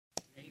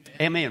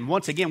Amen.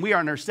 Once again, we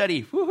are in our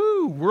study,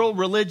 World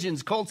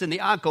Religions, Cults, and the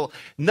Occult,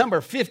 number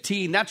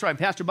 15. That's right,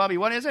 Pastor Bobby,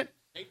 what is it?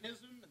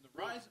 Satanism and the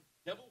Rise of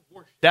Devil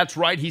Worship. That's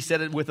right, he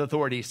said it with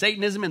authority.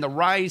 Satanism and the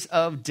Rise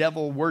of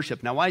Devil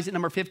Worship. Now, why is it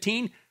number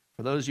 15?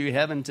 For those of you who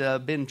haven't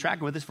been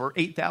tracking with us for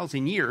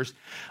 8,000 years,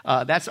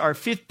 that's our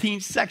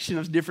 15th section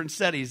of different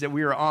studies that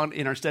we are on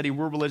in our study,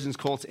 World Religions,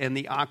 Cults, and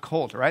the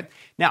Occult, all right?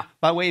 Now,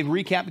 by way of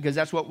recap, because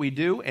that's what we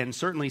do, and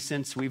certainly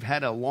since we've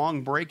had a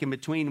long break in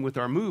between with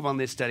our move on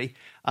this study,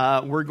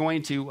 we're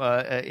going to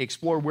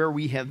explore where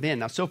we have been.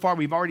 Now, so far,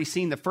 we've already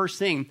seen the first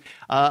thing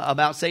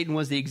about Satan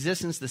was the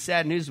existence, the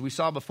sad news we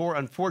saw before.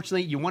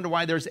 Unfortunately, you wonder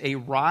why there's a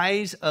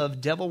rise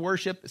of devil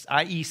worship,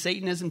 i.e.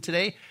 Satanism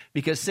today,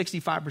 because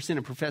 65%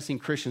 of professing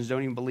Christians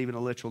don't even believe in a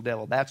literal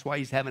devil. That's why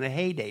he's having a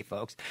heyday,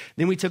 folks.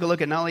 Then we took a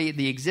look at not only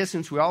the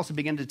existence, we also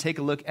began to take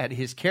a look at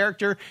his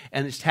character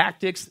and his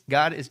tactics.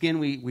 God, again,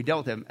 we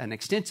dealt with an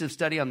extensive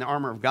study on the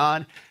armor of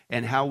God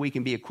and how we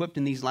can be equipped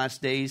in these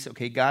last days.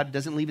 Okay, God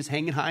doesn't leave us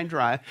hanging high and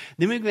dry.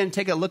 Then we're going to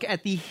take a look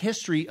at the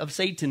history of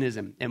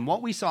Satanism. And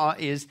what we saw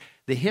is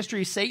the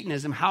history of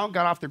Satanism, how it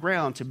got off the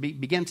ground to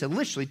begin to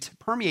literally to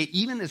permeate,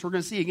 even as we're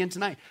going to see again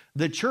tonight,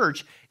 the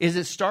church, is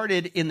it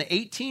started in the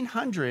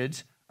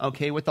 1800s,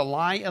 okay, with the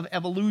lie of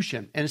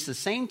evolution. And it's the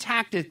same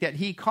tactic that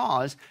he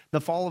caused the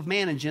fall of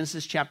man in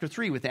Genesis chapter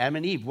 3 with Adam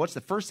and Eve. What's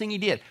the first thing he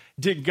did?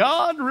 Did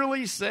God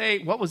really say,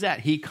 what was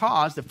that?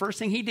 The first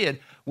thing he did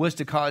was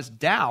to cause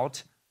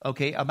doubt,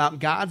 okay, about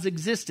God's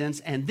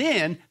existence, and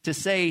then to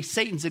say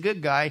Satan's a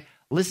good guy,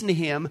 listen to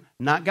him,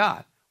 not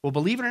God. Well,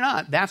 believe it or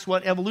not, that's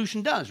what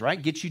evolution does, right?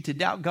 Gets you to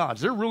doubt God.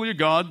 Is there really a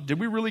God? Did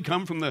we really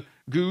come from the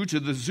goo to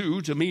the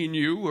zoo to me and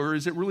you? Or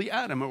is it really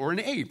Adam or an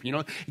ape? You know,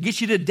 it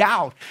gets you to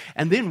doubt.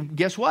 And then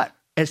guess what?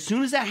 As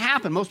soon as that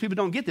happened, most people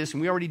don't get this,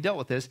 and we already dealt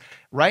with this,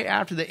 right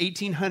after the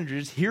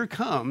 1800s, here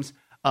comes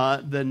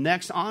the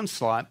next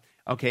onslaught.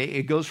 Okay,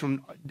 it goes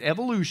from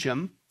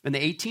evolution in the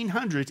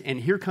 1800s, and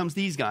here comes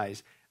these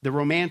guys. The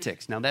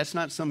Romantics. Now, that's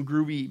not some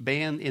groovy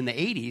band in the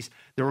 80s.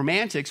 The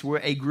Romantics were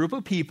a group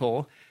of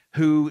people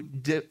who,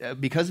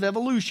 because of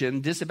evolution,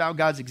 disavowed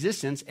God's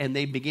existence, and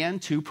they began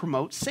to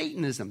promote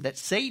Satanism, that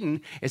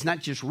Satan is not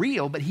just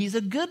real, but he's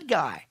a good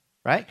guy,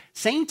 right?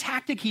 Same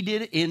tactic he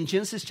did in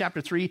Genesis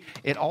chapter 3.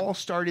 It all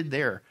started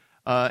there,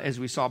 as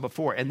we saw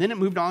before. And then it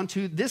moved on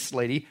to this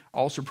lady,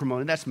 also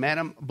promoted. That's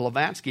Madame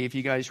Blavatsky, if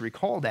you guys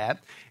recall that.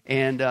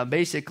 And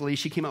basically,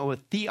 she came out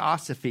with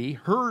Theosophy,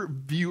 her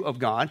view of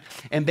God.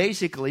 And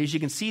basically, as you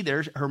can see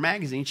there, her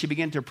magazine, she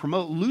began to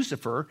promote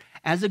Lucifer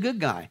as a good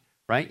guy,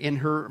 right, in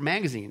her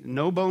magazine.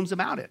 No bones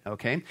about it,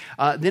 okay?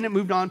 Then it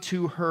moved on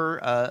to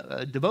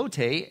her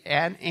devotee,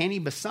 Annie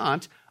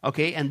Besant,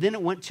 okay? And then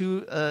it went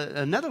to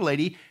another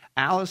lady,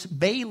 Alice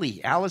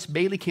Bailey. Alice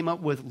Bailey came up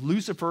with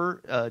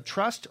Lucifer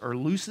Trust, or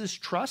Lucis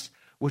Trust,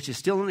 which is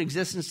still in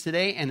existence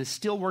today and is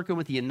still working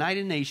with the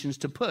United Nations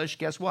to push,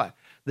 guess what?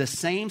 The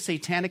same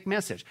satanic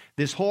message.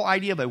 This whole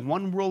idea of a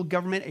one world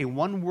government, a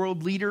one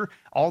world leader,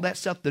 all that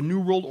stuff, the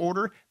New World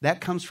Order,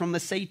 that comes from the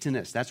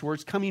Satanists. That's where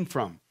it's coming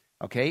from.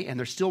 Okay, and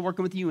they're still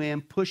working with the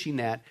UN, pushing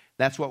that.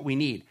 That's what we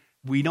need.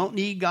 We don't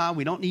need God.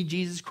 We don't need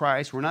Jesus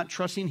Christ. We're not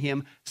trusting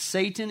him.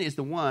 Satan is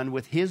the one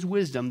with his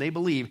wisdom, they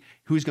believe,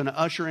 who's going to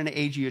usher in an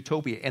age of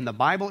utopia. And the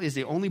Bible is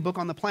the only book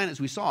on the planet,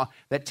 as we saw,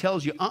 that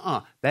tells you,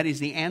 that is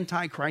the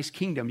Antichrist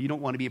kingdom. You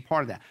don't want to be a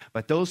part of that.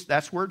 But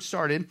that's where it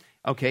started,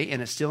 okay,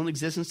 and it's still in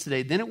existence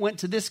today. Then it went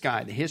to this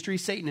guy, the history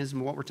of Satanism,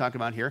 what we're talking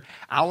about here.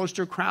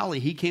 Aleister Crowley,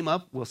 he came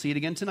up, we'll see it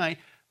again tonight,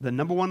 the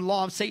number one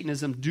law of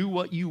Satanism, do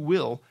what you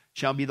will,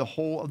 shall be the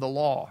whole of the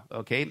law,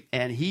 okay?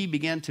 And he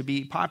began to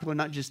be popular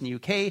not just in the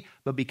UK,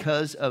 but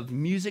because of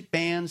music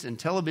bands and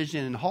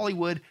television and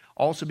Hollywood,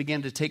 also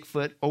began to take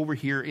foot over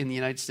here in the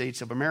United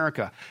States of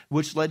America,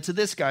 which led to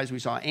this guy, as we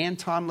saw,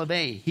 Anton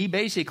LaVey. He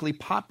basically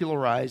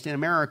popularized in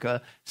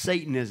America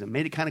Satanism,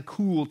 made it kind of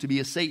cool to be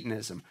a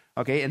Satanism,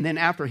 okay? And then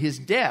after his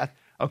death,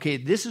 okay,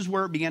 this is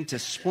where it began to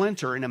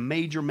splinter in a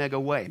major, mega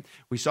way.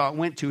 We saw it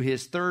went to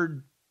his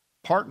third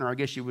partner, I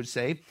guess you would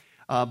say,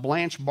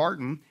 Blanche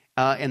Barton,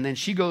 and then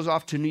she goes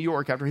off to New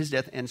York after his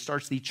death and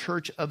starts the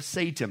Church of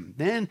Satan.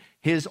 Then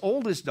his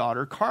oldest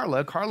daughter,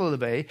 Carla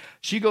LaVey,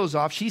 she goes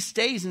off. She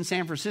stays in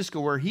San Francisco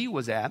where he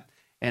was at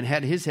and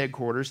had his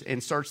headquarters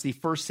and starts the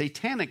First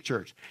Satanic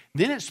Church.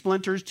 Then it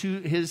splinters to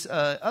his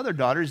other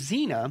daughter,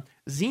 Zena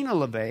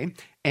LaVey,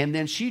 and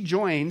then she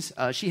joins,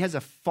 she has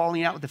a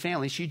falling out with the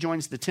family. She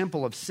joins the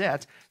Temple of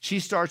Set. She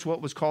starts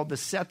what was called the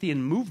Sethian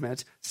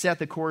movement.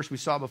 Seth, of course, we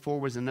saw before,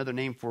 was another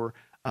name for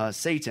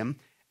Satan.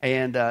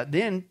 And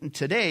then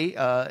today,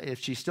 if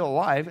she's still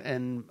alive,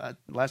 and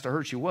last I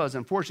heard she was,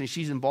 unfortunately,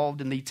 she's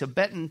involved in the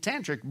Tibetan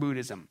Tantric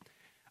Buddhism,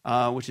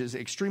 which is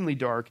extremely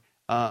dark,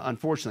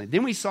 unfortunately.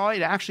 Then we saw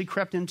it actually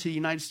crept into the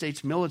United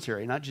States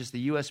military, not just the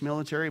U.S.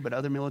 military, but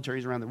other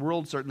militaries around the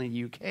world, certainly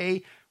the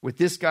UK, with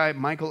this guy,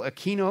 Michael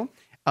Aquino.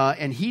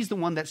 And he's the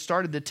one that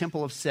started the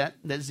Temple of Set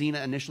that Zena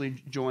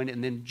initially joined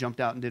and then jumped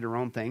out and did her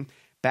own thing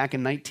back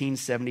in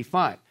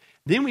 1975.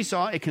 Then we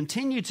saw it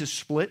continued to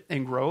split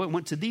and grow. It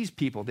went to these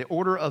people, the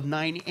Order of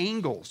Nine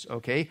Angles,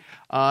 okay?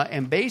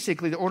 And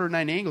basically, the Order of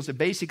Nine Angles is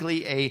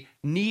basically a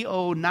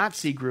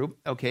neo-Nazi group,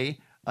 okay?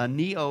 A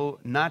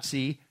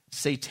neo-Nazi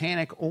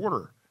satanic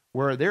order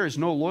where there is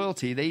no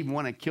loyalty. They even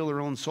want to kill their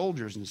own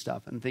soldiers and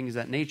stuff and things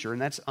of that nature.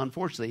 And that's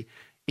unfortunately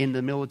in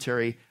the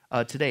military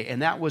today.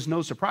 And that was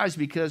no surprise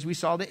because we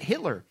saw that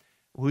Hitler,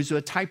 who's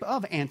a type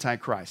of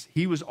Antichrist,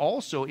 he was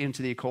also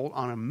into the occult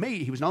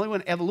he was not only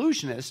an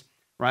evolutionist,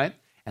 right?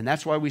 And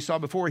that's why we saw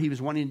before he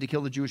was wanting to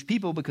kill the Jewish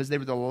people because they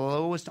were the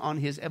lowest on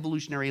his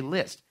evolutionary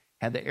list.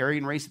 Had the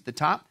Aryan race at the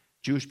top,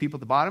 Jewish people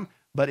at the bottom.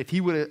 But if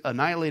he would have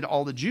annihilated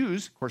all the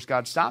Jews, of course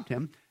God stopped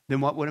him, then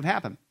what would have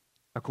happened?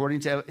 According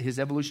to his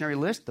evolutionary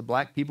list, the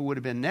black people would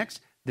have been next,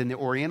 then the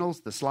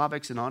Orientals, the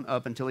Slavics, and on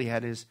up until he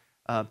had his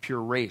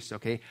pure race,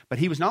 okay? But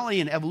he was not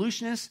only an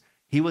evolutionist,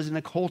 he was an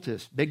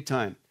occultist, big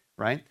time,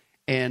 right?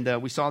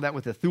 And we saw that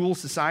with the Thule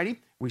Society.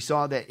 We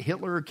saw that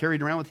Hitler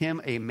carried around with him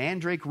a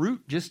mandrake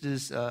root, just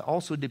as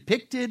also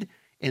depicted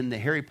in the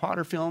Harry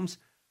Potter films,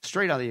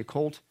 straight out of the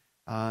occult.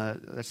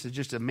 That's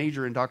just a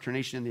major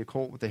indoctrination in the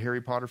occult with the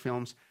Harry Potter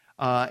films.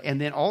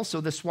 And then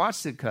also the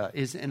swastika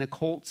is an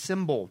occult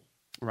symbol,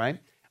 right?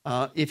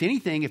 If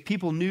anything, if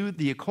people knew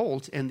the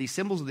occult and the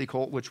symbols of the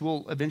occult, which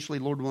we'll eventually,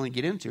 Lord willing,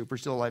 get into, if we're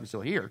still alive and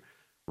still here,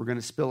 we're going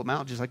to spill them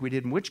out just like we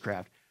did in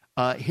witchcraft.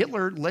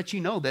 Hitler let you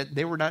know that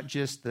they were not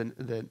just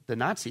the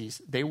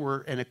Nazis, they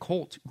were an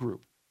occult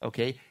group,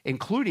 okay,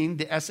 including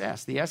the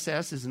SS. The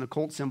SS is an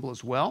occult symbol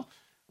as well,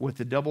 with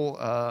the double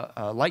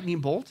lightning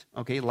bolt,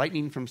 okay,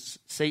 lightning from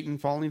Satan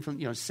falling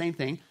from, same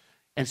thing.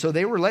 And so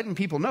they were letting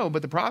people know,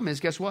 but the problem is,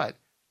 guess what?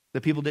 The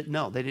people didn't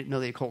know. They didn't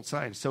know the occult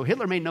science. So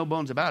Hitler made no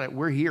bones about it.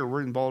 We're here.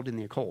 We're involved in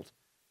the occult,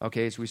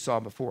 okay, as we saw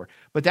before.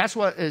 But that's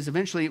what is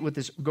eventually with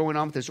this going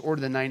on with this Order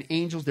of the Nine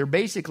Angels. They're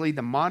basically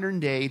the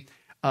modern-day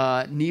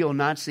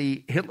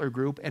neo-Nazi Hitler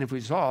group. And if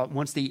we saw,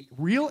 once the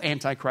real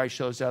Antichrist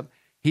shows up,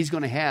 he's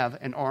going to have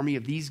an army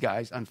of these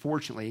guys,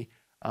 unfortunately,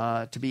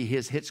 to be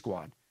his hit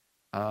squad,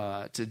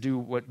 to do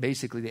what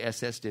basically the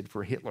SS did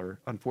for Hitler,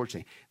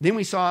 unfortunately. Then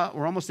we saw,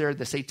 we're almost there,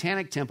 the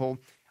Satanic Temple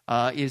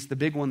is the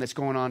big one that's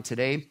going on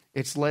today.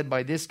 It's led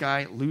by this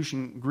guy,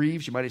 Lucian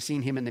Greaves. You might have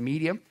seen him in the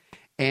media.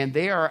 And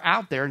they are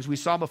out there, as we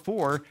saw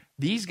before,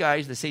 these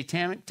guys, the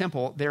Satanic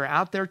Temple, they're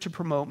out there to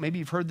promote, maybe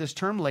you've heard this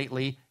term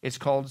lately, it's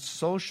called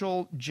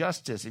social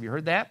justice. Have you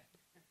heard that?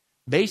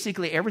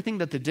 Basically, everything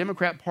that the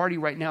Democrat Party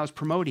right now is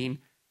promoting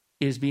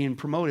is being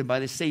promoted by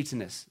the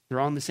Satanists. They're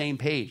on the same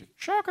page.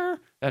 Shocker.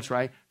 That's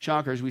right.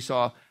 Shocker, as we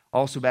saw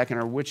also back in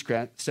our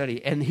witchcraft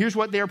study. And here's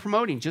what they're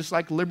promoting, just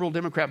like liberal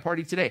Democrat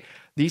Party today.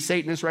 These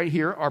Satanists right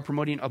here are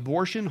promoting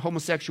abortion,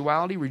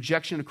 homosexuality,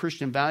 rejection of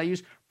Christian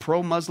values,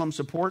 pro-Muslim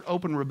support,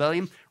 open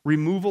rebellion,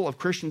 removal of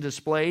Christian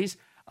displays,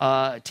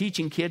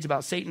 teaching kids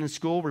about Satan in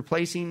school,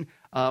 replacing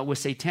with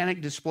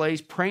satanic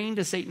displays, praying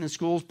to Satan in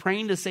schools,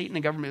 praying to Satan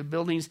in government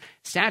buildings,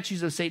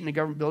 statues of Satan in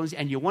government buildings,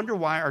 and you wonder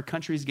why our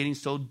country is getting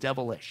so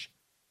devilish.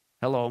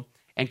 Hello.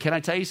 And can I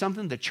tell you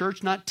something? The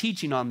church not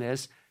teaching on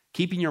this,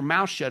 keeping your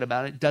mouth shut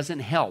about it, doesn't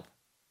help,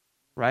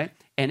 right?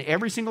 And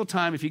every single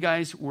time, if you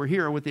guys were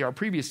here with our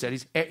previous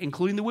studies,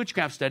 including the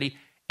witchcraft study,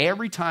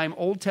 every time,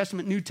 Old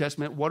Testament, New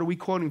Testament, what are we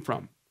quoting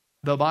from?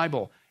 The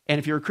Bible. And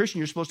if you're a Christian,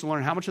 you're supposed to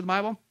learn how much of the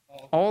Bible?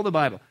 All the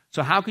Bible.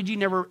 So how could you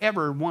never,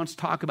 ever once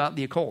talk about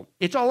the occult?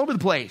 It's all over the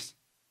place,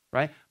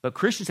 right? But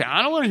Christians say,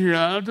 I don't want to hear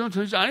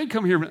that. I didn't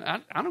come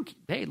here. I don't.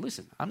 Hey,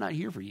 listen, I'm not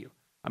here for you.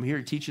 I'm here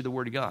to teach you the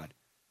Word of God,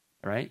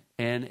 right?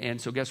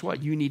 And so guess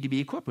what? You need to be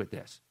equipped with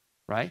this,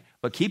 right?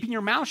 But keeping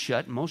your mouth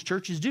shut, most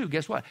churches do,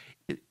 guess what?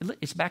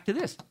 It's back to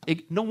this.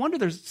 No wonder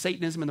there's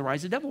Satanism and the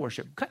rise of devil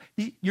worship.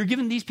 You're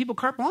giving these people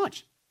carte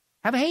blanche.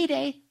 Have a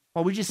heyday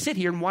while we just sit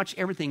here and watch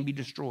everything be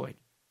destroyed,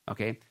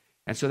 okay?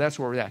 And so that's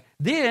where we're at.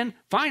 Then,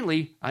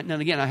 finally, and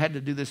again, I had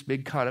to do this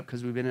big cut up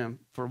because we've been in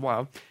for a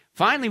while.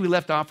 Finally, we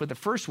left off with the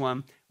first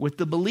one with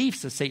the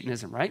beliefs of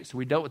Satanism, right? So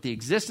we dealt with the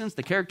existence,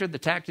 the character, the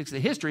tactics, the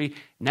history,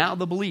 now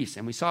the beliefs.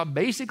 And we saw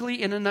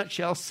basically in a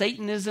nutshell,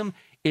 Satanism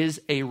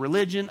is a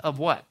religion of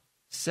what?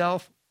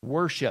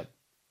 Self-worship,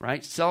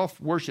 right?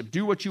 Self-worship.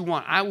 Do what you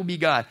want. I will be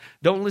God.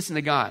 Don't listen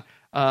to God.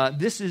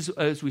 This is,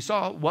 as we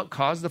saw, what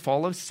caused the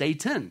fall of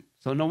Satan.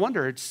 So no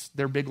wonder it's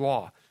their big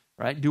law,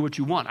 right? Do what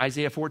you want.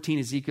 Isaiah 14,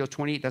 Ezekiel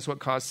 28, that's what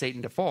caused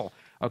Satan to fall.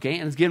 Okay,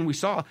 and again, we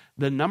saw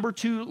the number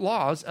 2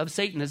 laws of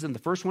Satanism. The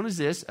first one is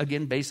this,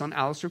 again, based on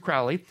Aleister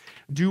Crowley.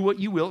 Do what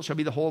you will, it shall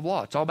be the whole of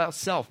law. It's all about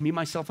self, me,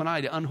 myself, and I,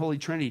 the unholy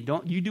trinity.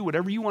 Don't you do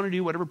whatever you want to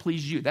do, whatever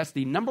pleases you. That's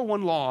the number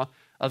 1 law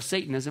of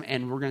Satanism,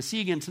 and we're going to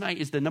see again tonight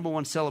is the number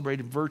 1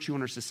 celebrated virtue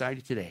in our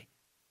society today.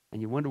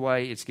 And you wonder why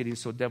it's getting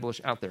so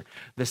devilish out there.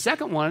 The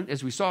second one,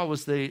 as we saw,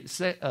 was the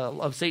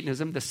of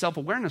Satanism, the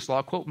self-awareness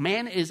law. Quote,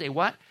 man is a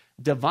what?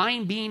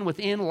 Divine being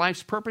within.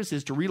 Life's purpose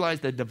is to realize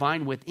the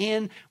divine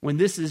within. When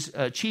this is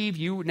achieved,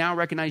 you now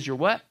recognize you're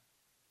what?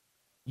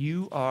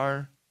 You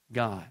are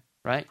God,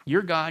 right?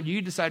 You're God.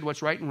 You decide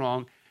what's right and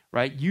wrong,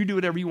 right? You do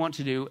whatever you want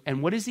to do.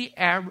 And what is the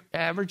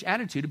average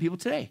attitude of people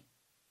today?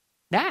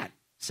 That.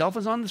 Self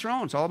is on the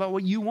throne. It's all about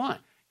what you want.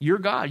 You're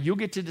God. You'll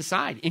get to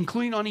decide,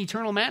 including on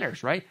eternal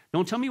matters, right?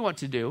 Don't tell me what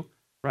to do,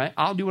 right?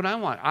 I'll do what I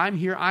want. I'm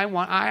here. I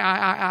want.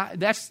 I.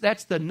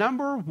 That's the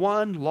number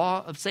one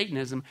law of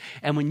Satanism.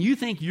 And when you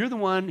think you're the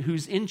one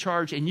who's in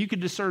charge and you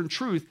can discern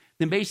truth,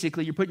 then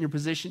basically you're putting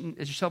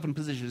yourself in a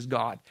position as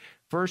God.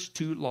 First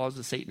two laws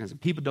of Satanism.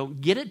 People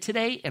don't get it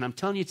today, and I'm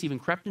telling you, it's even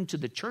crept into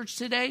the church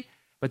today,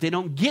 but they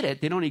don't get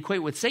it. They don't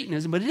equate with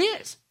Satanism, but it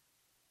is.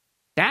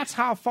 That's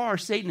how far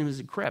Satanism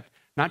has crept,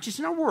 not just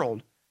in our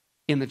world,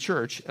 in the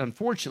church.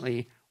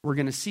 Unfortunately, we're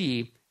going to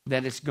see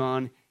that it's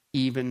gone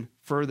even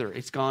further.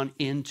 It's gone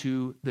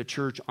into the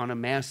church on a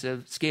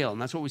massive scale,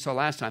 and that's what we saw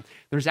last time.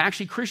 There's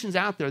actually Christians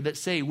out there that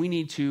say we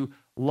need to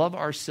love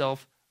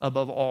ourselves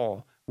above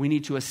all. We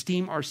need to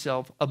esteem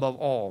ourselves above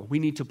all. We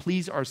need to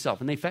please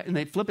ourselves. And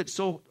they flip it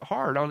so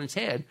hard on its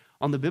head,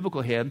 on the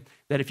biblical head,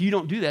 that if you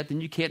don't do that, then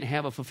you can't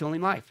have a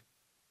fulfilling life.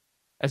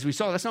 As we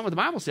saw, that's not what the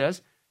Bible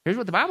says. Here's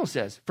what the Bible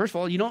says. First of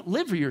all, you don't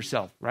live for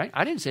yourself, right?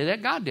 I didn't say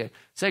that. God did.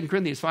 2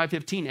 Corinthians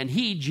 5:15, and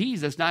he,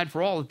 Jesus, died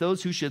for all, that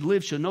those who should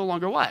live should no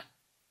longer what?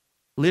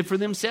 Live for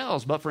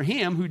themselves, but for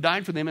him who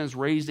died for them and is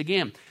raised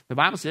again. The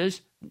Bible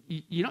says,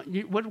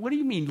 what do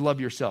you mean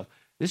love yourself?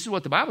 This is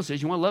what the Bible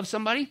says. You want to love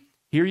somebody?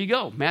 Here you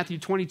go. Matthew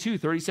 22,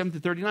 37 to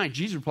 39.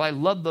 Jesus replied,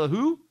 love the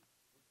who?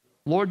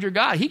 Lord your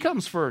God. He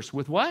comes first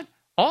with what?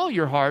 All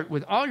your heart,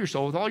 with all your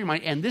soul, with all your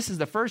mind. And this is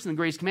the first and the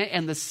greatest command.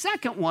 And the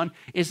second one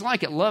is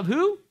like it. Love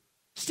who?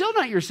 Still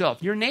not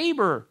yourself. Your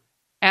neighbor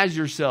as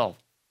yourself,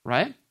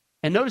 right?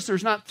 And notice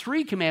there's not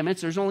 3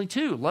 commandments. There's only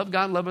 2. Love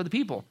God, love other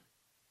people.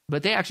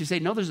 But they actually say,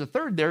 no, there's a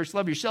third there. It's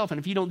love yourself. And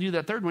if you don't do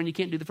that third one, you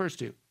can't do the first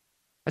 2.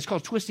 That's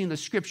called twisting the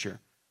scripture,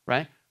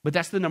 right? But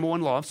that's the number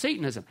one law of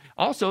Satanism.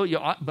 Also,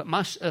 but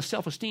my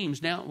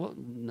self-esteem's now, well,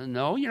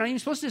 no, you're not even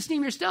supposed to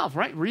esteem yourself,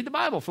 right? Read the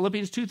Bible,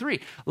 Philippians 2:3.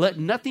 Let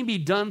nothing be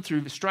done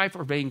through strife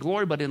or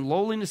vainglory, but in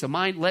lowliness of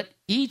mind, let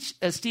each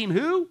esteem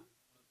who?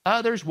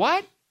 Others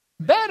what?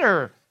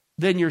 Better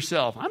than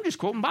yourself. I'm just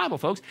quoting Bible,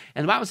 folks.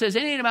 And the Bible says,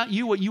 it ain't about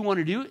you, what you want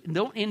to do.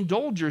 Don't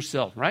indulge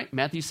yourself, right?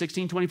 Matthew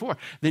 16:24.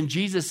 Then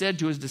Jesus said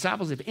to his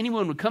disciples, if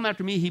anyone would come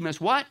after me, he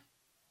must what?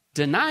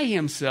 Deny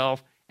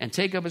himself and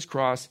take up his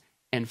cross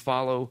and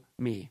follow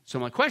me. So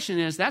my question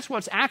is, that's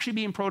what's actually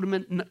being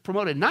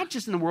promoted, not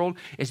just in the world,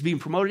 it's being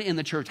promoted in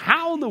the church.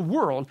 How in the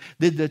world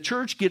did the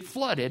church get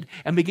flooded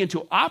and begin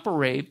to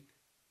operate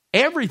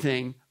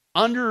everything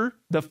under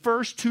the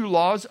first 2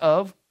 laws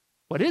of,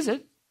 what is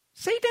it?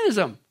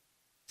 Satanism.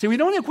 See, we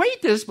don't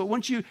equate this, but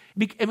once you,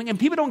 and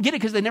people don't get it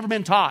because they've never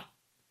been taught.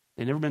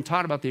 They've never been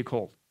taught about the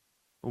occult.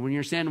 But when you're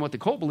understanding what the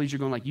occult believes, you're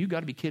going like, you got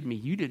to be kidding me.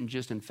 You didn't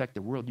just infect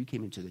the world, you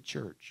came into the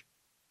church.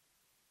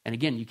 And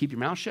again, you keep your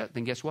mouth shut,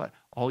 then guess what?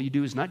 All you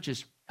do is not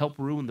just help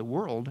ruin the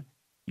world,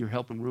 you're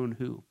helping ruin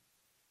who?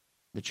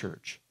 The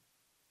church.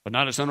 But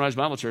not at Sunrise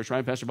Bible Church,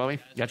 right, Pastor Bobby?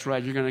 That's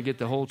right. You're going to get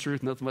the whole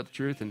truth, nothing but the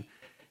truth,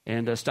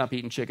 and stop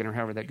eating chicken or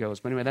however that goes.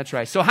 But anyway, that's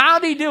right. So how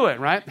did he do it,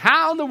 right?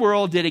 How in the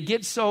world did it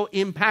get so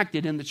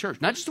impacted in the church?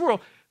 Not just the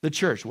world, the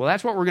church. Well,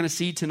 that's what we're going to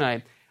see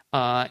tonight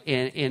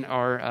in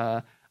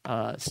our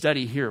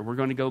study here. We're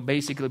going to go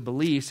basically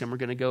beliefs, and we're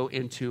going to go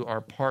into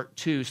our part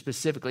 2,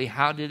 specifically,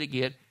 how did it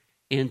get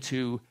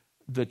into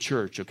the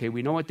church, okay?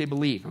 We know what they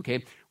believe,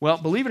 okay? Well,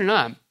 believe it or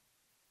not,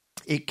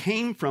 it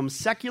came from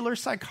secular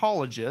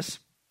psychologists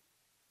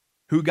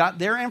who got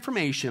their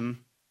information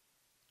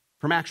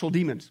from actual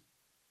demons.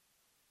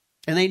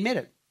 And they admit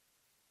it,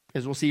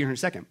 as we'll see here in a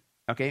second,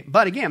 okay?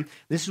 But again,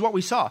 this is what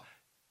we saw.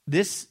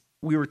 This,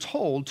 we were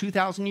told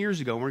 2,000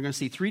 years ago, and we're going to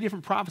see 3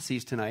 different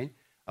prophecies tonight,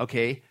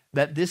 okay,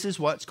 that this is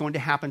what's going to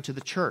happen to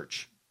the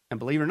church. And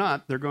believe it or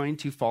not, they're going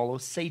to follow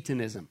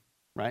Satanism.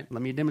 Right?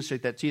 Let me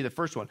demonstrate that to you. The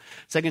first one,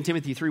 2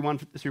 Timothy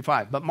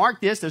 3:1-5. But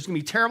mark this, there's going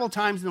to be terrible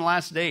times in the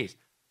last days.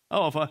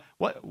 Oh,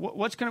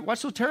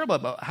 what's so terrible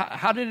about?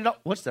 How did it?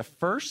 What's the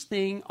first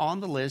thing on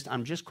the list?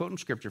 I'm just quoting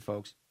scripture,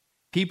 folks.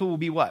 People will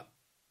be what?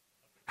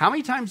 How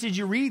many times did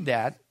you read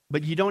that,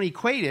 but you don't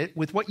equate it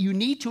with what you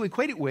need to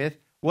equate it with?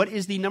 What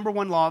is the number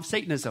one law of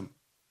Satanism?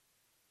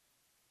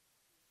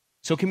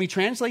 So can we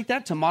translate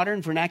that to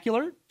modern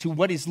vernacular, to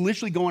what is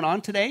literally going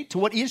on today, to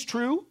what is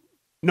true?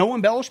 No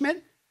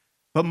embellishment?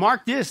 But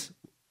mark this,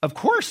 of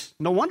course,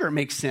 no wonder it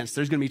makes sense.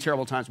 There's going to be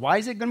terrible times. Why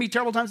is it going to be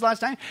terrible times last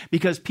time?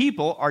 Because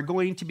people are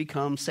going to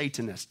become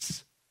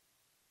Satanists.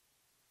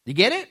 You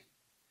get it?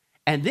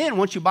 And then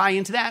once you buy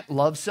into that,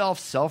 love self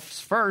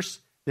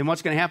first, then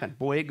what's going to happen?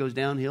 Boy, it goes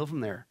downhill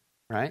from there,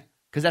 right?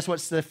 Because that's what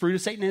the fruit of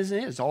Satanism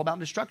is. It's all about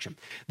destruction.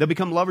 They'll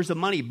become lovers of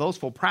money,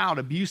 boastful, proud,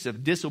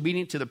 abusive,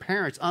 disobedient to the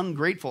parents,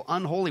 ungrateful,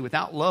 unholy,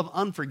 without love,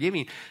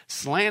 unforgiving,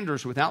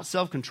 slanderous, without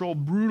self-control,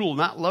 brutal,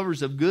 not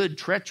lovers of good,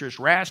 treacherous,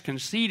 rash,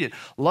 conceited,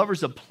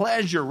 lovers of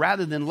pleasure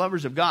rather than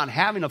lovers of God,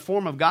 having a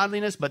form of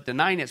godliness but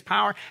denying its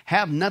power,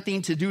 have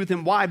nothing to do with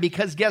him. Why?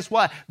 Because guess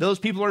what? Those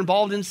people are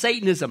involved in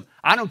Satanism.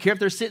 I don't care if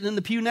they're sitting in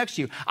the pew next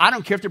to you. I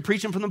don't care if they're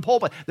preaching from the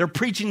pulpit. They're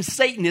preaching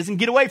Satanism.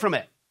 Get away from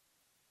it.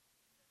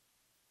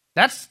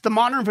 That's the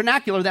modern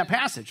vernacular of that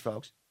passage,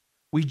 folks.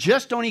 We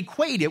just don't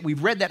equate it.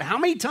 We've read that how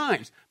many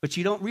times? But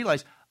you don't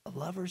realize,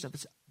 lovers of,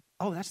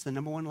 oh, that's the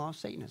number one law of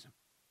Satanism.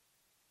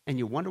 And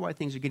you wonder why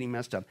things are getting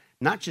messed up,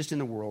 not just in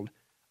the world,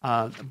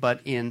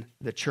 but in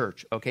the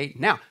church, okay?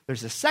 Now,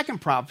 there's a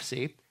second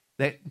prophecy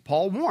that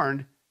Paul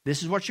warned.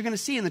 This is what you're going to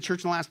see in the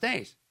church in the last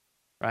days,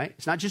 right?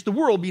 It's not just the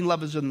world being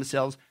lovers of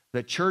themselves.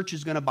 The church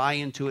is going to buy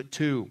into it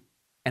too.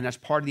 And that's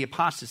part of the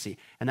apostasy.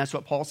 And that's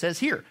what Paul says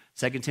here,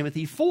 2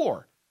 Timothy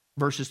 4,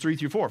 verses 3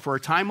 through 4. For a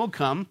time will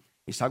come,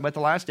 he's talking about the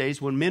last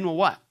days, when men will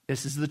what?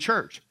 This is the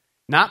church.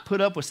 Not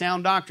put up with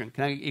sound doctrine.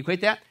 Can I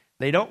equate that?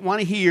 They don't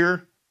want to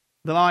hear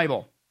the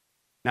Bible.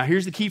 Now,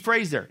 here's the key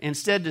phrase there.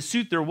 Instead, to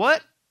suit their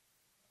what?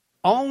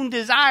 Own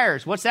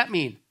desires. What's that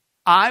mean?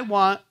 I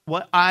want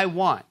what I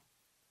want.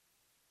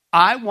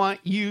 I want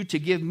you to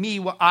give me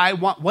what I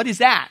want. What is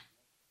that?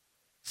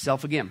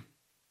 Self again.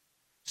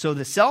 So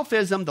the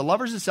selfism, the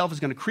lovers of self, is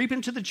going to creep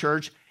into the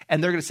church,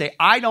 and they're going to say,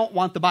 I don't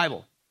want the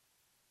Bible.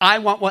 I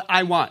want what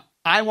I want.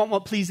 I want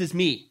what pleases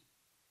me.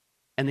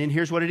 And then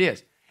here's what it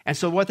is. And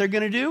so what they're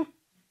going to do?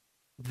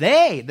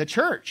 They, the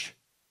church,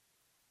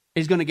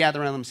 is going to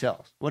gather around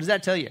themselves. What does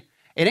that tell you?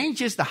 It ain't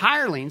just the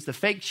hirelings, the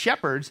fake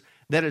shepherds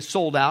that are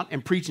sold out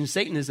and preaching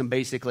Satanism,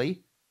 basically.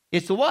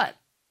 It's the what?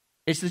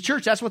 It's the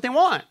church. That's what they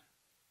want,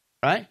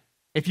 right?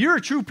 If you're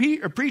a true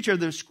preacher of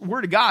the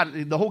Word of God,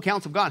 the whole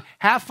counsel of God,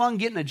 have fun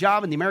getting a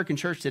job in the American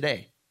church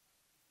today.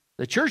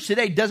 The church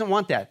today doesn't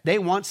want that. They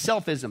want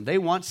selfism. They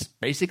want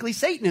basically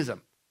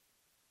Satanism.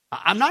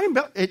 I'm not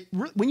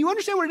when you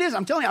understand what it is,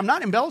 I'm telling you, I'm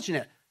not embellishing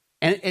it.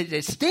 And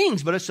it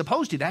stings, but it's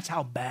supposed to. That's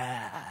how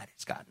bad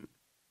it's gotten.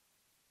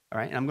 All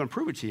right, and I'm going to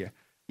prove it to you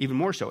even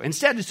more so.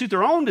 Instead, to suit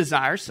their own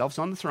desires, self's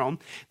on the throne,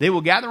 they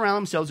will gather around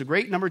themselves a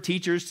great number of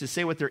teachers to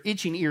say what their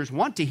itching ears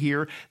want to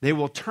hear. They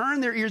will turn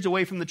their ears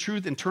away from the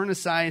truth and turn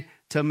aside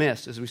to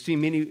myths. As we've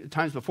seen many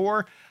times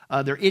before,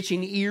 their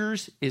itching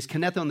ears is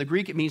kinetho in the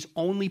Greek. It means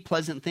only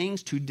pleasant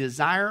things, to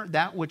desire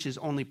that which is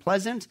only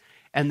pleasant.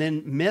 And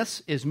then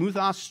myths is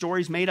muthos,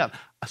 stories made up.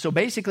 So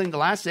basically, in the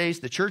last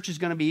days, the church is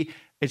going to be,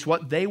 it's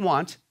what they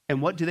want.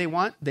 And what do they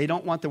want? They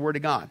don't want the Word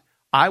of God.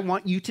 I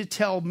want you to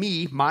tell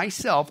me,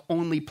 myself,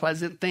 only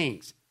pleasant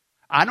things.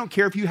 I don't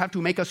care if you have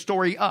to make a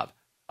story up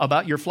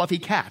about your fluffy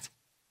cat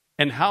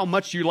and how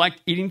much you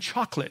liked eating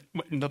chocolate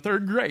in the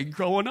 3rd grade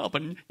growing up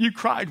and you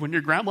cried when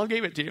your grandma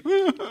gave it to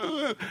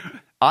you.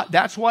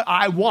 That's what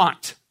I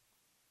want.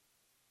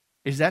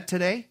 Is that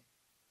today?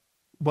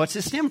 What's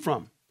it stem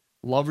from?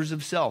 Lovers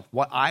of self,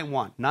 what I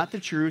want, not the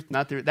truth,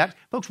 not that.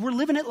 Folks, we're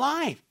living it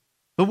live.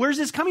 But where's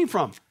this coming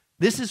from?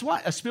 This is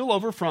what? A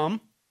spillover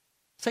from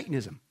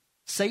Satanism.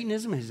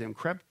 Satanism has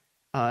crept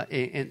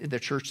in the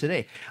church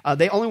today.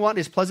 They only want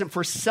is pleasant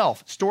for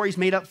self. Stories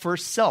made up for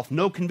self.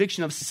 No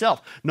conviction of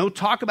self. No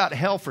talk about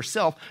hell for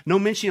self. No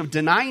mention of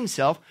denying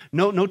self.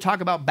 No talk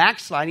about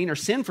backsliding or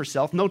sin for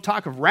self. No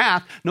talk of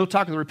wrath. No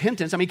talk of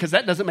repentance. Because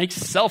that doesn't make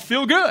self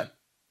feel good.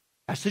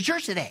 That's the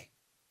church today.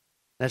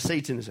 That's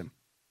Satanism.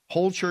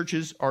 Whole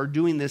churches are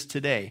doing this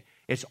today.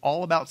 It's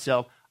all about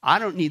self. I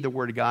don't need the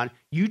Word of God.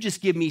 You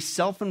just give me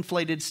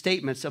self-inflated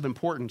statements of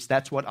importance.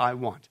 That's what I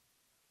want.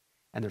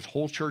 And there's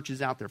whole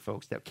churches out there,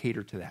 folks, that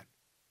cater to that.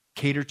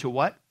 Cater to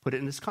what? Put it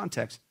in this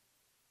context.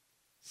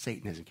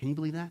 Satanism. Can you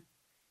believe that?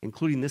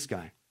 Including this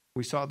guy.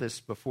 We saw this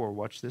before.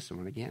 Watch this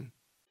one again.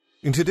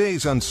 In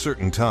today's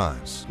uncertain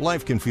times,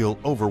 life can feel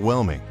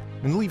overwhelming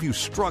and leave you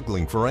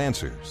struggling for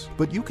answers.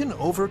 But you can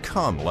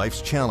overcome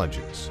life's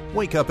challenges.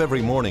 Wake up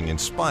every morning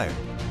inspired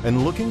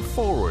and looking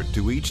forward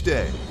to each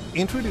day.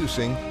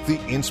 Introducing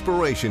the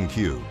Inspiration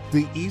Cube,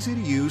 the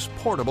easy-to-use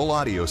portable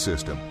audio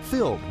system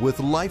filled with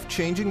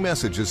life-changing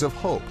messages of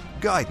hope,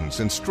 guidance,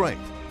 and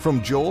strength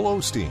from Joel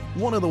Osteen,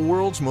 one of the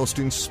world's most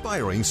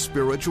inspiring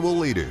spiritual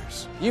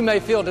leaders. You may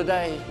feel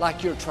today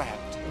like you're trapped.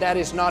 That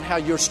is not how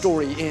your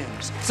story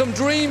ends. Some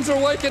dreams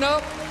are waking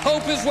up,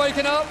 hope is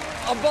waking up,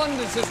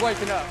 abundance is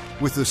waking up.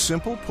 With the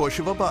simple push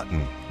of a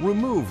button,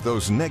 remove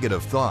those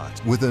negative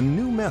thoughts with a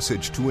new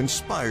message to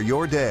inspire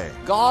your day.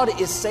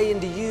 God is saying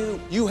to you,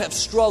 you have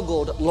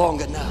struggled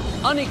long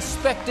enough.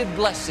 Unexpected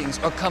blessings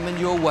are coming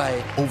your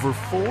way. Over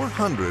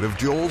 400 of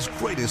Joel's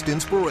greatest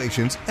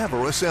inspirations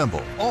ever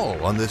assembled,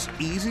 all on this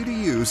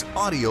easy-to-use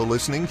audio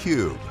listening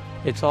cube.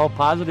 It's all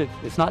positive.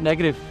 It's not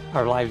negative.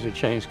 Our lives are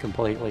changed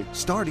completely.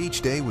 Start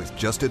each day with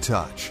just a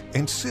touch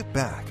and sit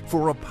back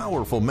for a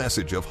powerful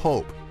message of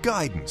hope,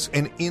 guidance,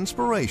 and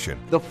inspiration.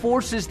 The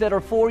forces that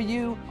are for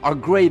you are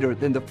greater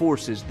than the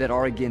forces that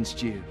are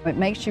against you. It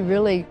makes you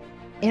really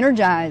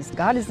energized.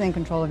 God is in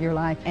control of your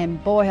life,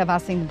 and boy, have I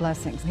seen the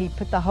blessings. He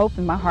put the hope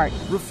in my heart.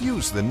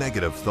 Refuse the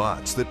negative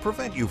thoughts that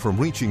prevent you from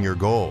reaching your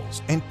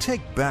goals and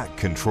take back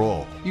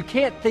control. You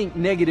can't think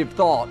negative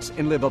thoughts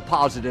and live a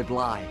positive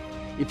life.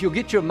 If you'll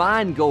get your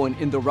mind going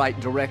in the right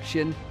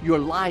direction, your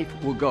life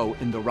will go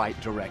in the right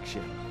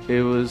direction.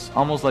 It was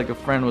almost like a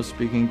friend was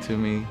speaking to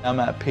me. I'm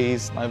at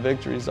peace. My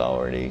victory's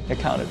already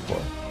accounted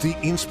for. The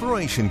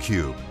Inspiration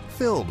Cube,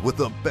 filled with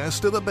the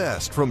best of the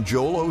best from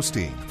Joel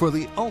Osteen for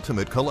the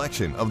ultimate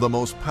collection of the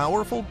most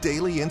powerful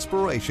daily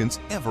inspirations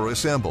ever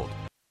assembled.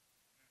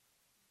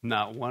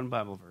 Not one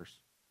Bible verse.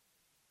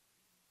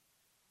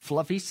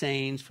 Fluffy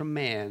sayings from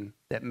man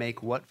that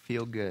make what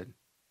feel good?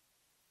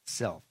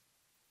 Self.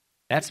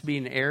 That's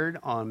being aired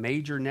on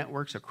major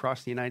networks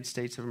across the United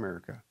States of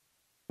America.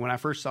 When I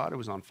first saw it, it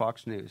was on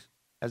Fox News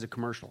as a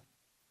commercial.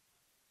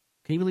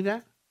 Can you believe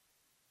that?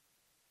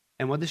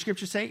 And what did the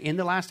scripture say? In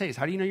the last days.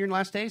 How do you know you're in the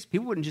last days?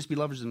 People wouldn't just be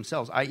lovers of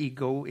themselves, i.e.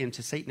 go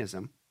into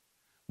Satanism.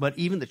 But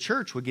even the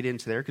church would get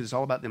into there because it's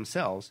all about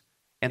themselves.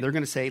 And they're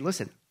going to say,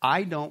 listen,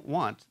 I don't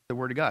want the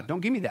word of God.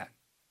 Don't give me that.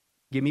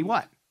 Give me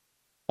what?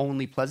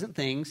 Only pleasant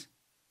things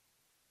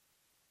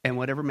and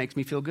whatever makes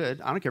me feel good.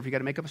 I don't care if you got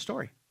to make up a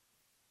story.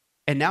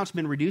 And now it's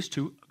been reduced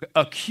to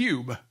a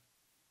cube.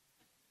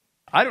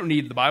 I don't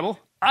need the Bible.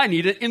 I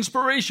need an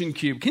inspiration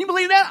cube. Can you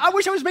believe that? I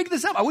wish I was making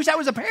this up. I wish that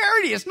was a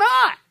parody. It's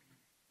not.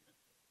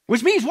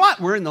 Which means what?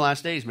 We're in the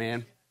last days,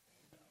 man.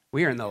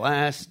 We are in the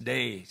last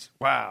days.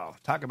 Wow.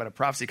 Talk about a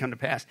prophecy come to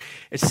pass.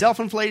 It's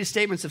self-inflated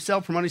statements of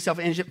self-promoting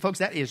self-ownership. Folks,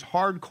 that is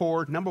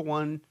hardcore number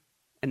 1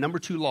 and number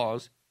 2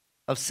 laws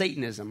of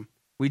Satanism.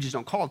 We just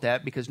don't call it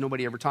that because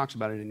nobody ever talks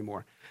about it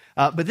anymore.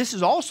 But this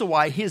is also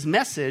why his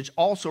message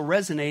also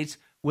resonates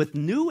with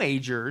New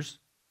Agers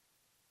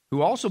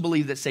who also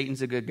believe that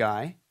Satan's a good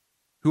guy,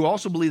 who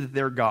also believe that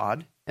they're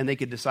God, and they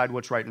could decide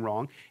what's right and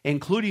wrong,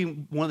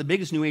 including one of the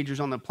biggest New Agers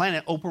on the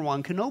planet,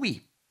 Oprah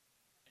Kenobi.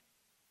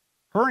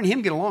 Her and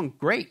him get along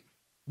great.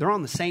 They're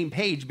on the same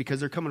page because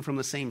they're coming from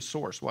the same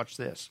source. Watch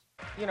this.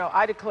 You know,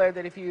 I declare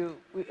that if you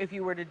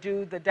were to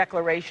do the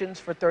declarations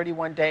for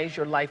 31 days,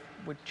 your life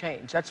would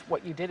change. That's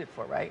what you did it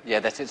for, right?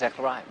 Yeah, that's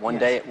exactly right. One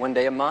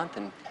day a month,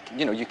 and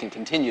you know, you can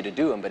continue to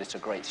do them, but it's a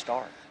great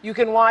start. You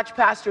can watch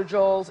Pastor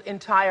Joel's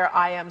entire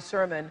I Am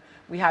sermon.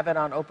 We have it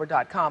on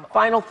Oprah.com.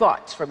 Final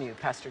thoughts from you,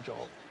 Pastor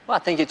Joel. Well, I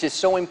think it's just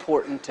so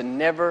important to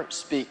never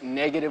speak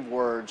negative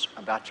words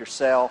about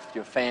yourself,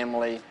 your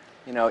family.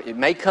 You know, it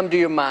may come to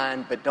your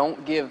mind, but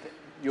don't give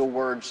your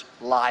words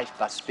life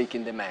by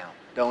speaking them out.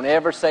 Don't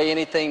ever say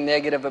anything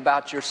negative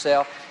about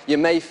yourself. You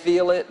may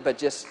feel it, but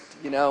just,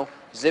 you know,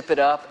 zip it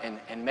up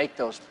and make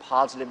those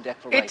positive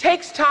declarations. It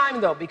takes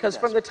time, though, because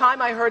from the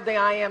time I heard the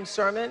I Am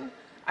sermon,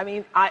 I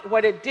mean,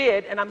 what it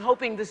did, and I'm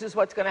hoping this is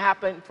what's going to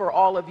happen for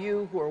all of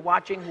you who are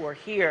watching, who are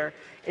here,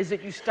 is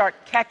that you start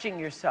catching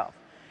yourself.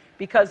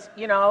 Because,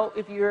 you know,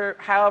 if you're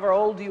however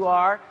old you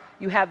are,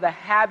 you have the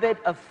habit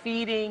of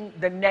feeding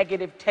the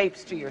negative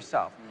tapes to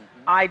yourself.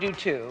 Mm-hmm. I do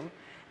too.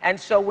 And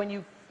so when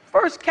you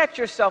first catch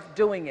yourself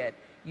doing it,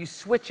 you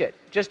switch it,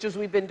 just as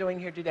we've been doing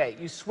here today.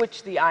 You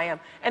switch the I Am,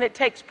 and it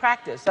takes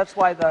practice. That's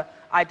why the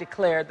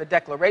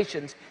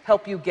declarations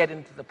help you get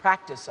into the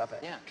practice of it.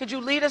 Yeah. Could you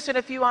lead us in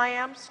a few I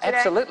Ams today?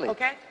 Absolutely.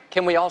 Okay.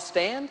 Can we all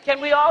stand?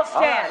 Can we all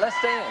stand? All right, let's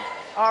stand.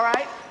 All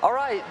right. All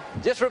right,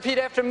 just repeat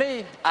after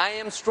me. I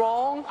am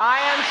strong. I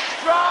am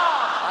strong.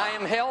 I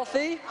am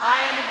healthy.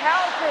 I am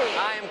healthy.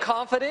 I am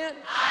confident.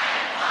 I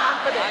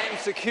am confident. I am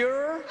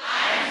secure.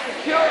 I am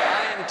secure.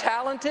 I am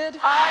talented.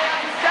 I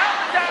am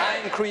talented. I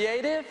am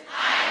creative.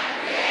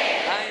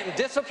 I am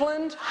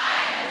disciplined.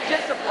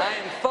 I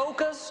am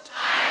focused.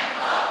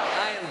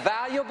 I am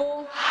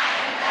valuable.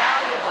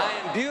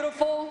 I am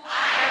beautiful.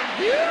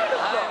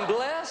 I am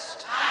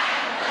blessed.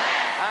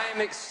 I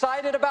am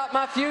excited about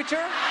my future.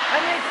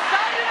 I'm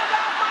excited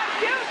about my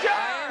future.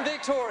 I am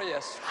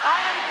victorious. I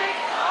am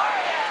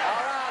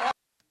victorious.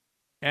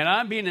 And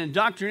I'm being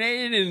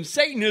indoctrinated in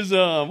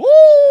Satanism.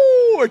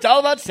 Woo! It's all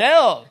about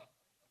self.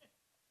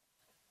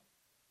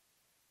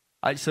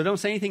 So don't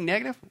say anything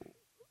negative?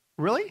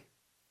 Really?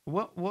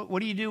 What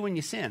do you do when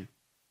you sin?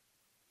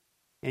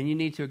 And you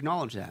need to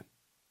acknowledge that.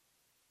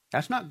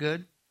 That's not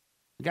good.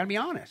 You got to be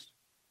honest.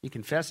 You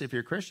confess if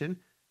you're a Christian.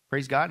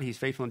 Praise God, He's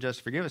faithful and just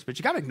to forgive us. But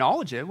you got to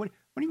acknowledge it. What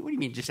do you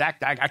mean? Just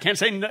act? I can't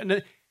say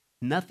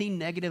nothing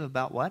negative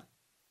about what?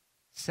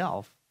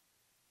 Self.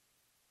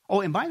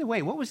 Oh, and by the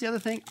way, what was the other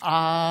thing?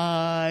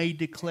 I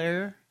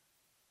declare.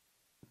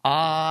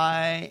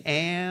 I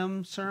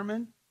am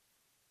sermon.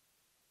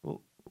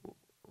 Well,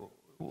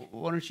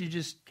 why don't you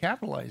just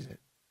capitalize it?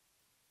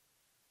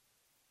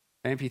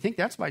 And if you think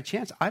that's by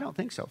chance, I don't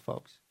think so,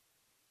 folks.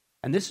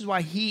 And this is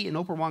why he and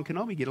Oprah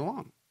Kenobi get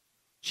along.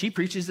 She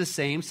preaches the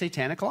same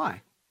satanic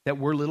lie, that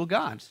we're little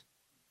gods.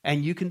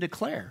 And you can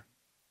declare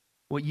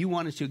what you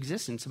want into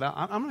existence about.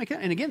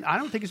 And again, I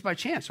don't think it's by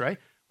chance, right?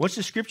 What's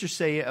the scripture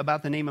say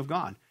about the name of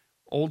God?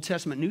 Old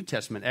Testament, New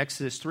Testament,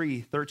 Exodus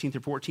 3, 13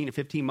 through 14 and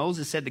 15.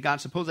 Moses said to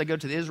God, suppose I go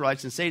to the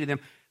Israelites and say to them,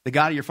 the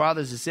God of your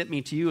fathers has sent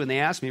me to you, and they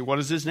ask me, what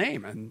is his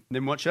name? And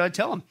then what should I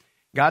tell them?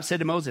 God said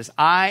to Moses,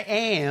 I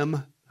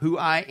am who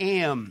I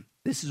am.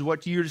 This is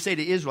what you're to say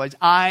to Israelites.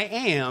 I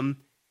am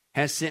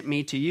has sent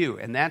me to you.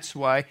 And that's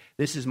why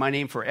this is my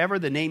name forever,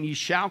 the name you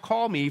shall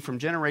call me from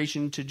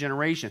generation to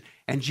generation.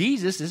 And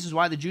Jesus, this is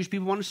why the Jewish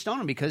people want to stone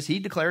him, because he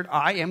declared,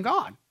 I am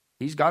God.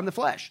 He's God in the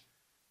flesh,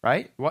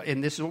 right?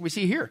 And this is what we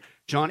see here.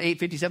 John 8,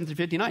 57 through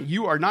 59.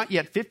 You are not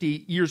yet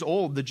 50 years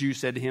old, the Jews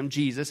said to him,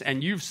 Jesus,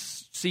 and you've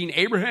seen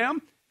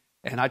Abraham?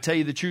 And I tell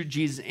you the truth,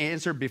 Jesus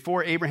answered,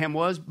 before Abraham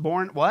was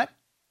born, what?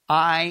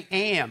 I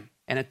am.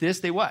 And at this,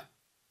 they what?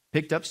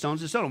 Picked up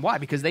stones to stone him. Why?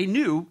 Because they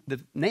knew the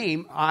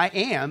name I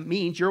am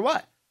means you're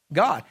what?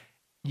 God.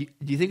 Do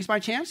you think it's by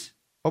chance?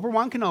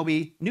 Oprah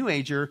Kenobi, New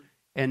Ager,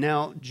 and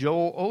now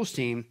Joel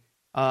Osteen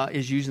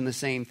is using the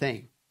same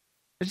thing.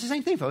 It's the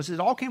same thing, folks. It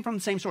all came from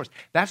the same source.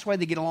 That's why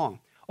they get along.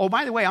 Oh,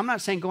 by the way, I'm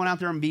not saying going out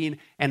there and being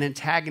an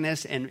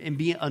antagonist and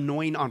being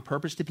annoying on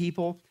purpose to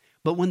people.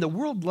 But when the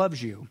world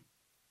loves you,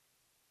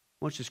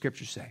 what's the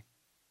scripture say?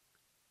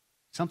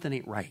 Something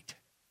ain't right.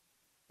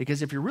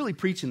 Because if you're really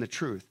preaching the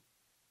truth,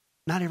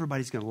 not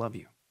everybody's going to love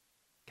you.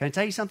 Can I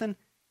tell you something?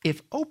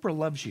 If Oprah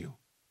loves you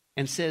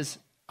and says,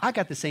 I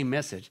got the same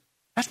message,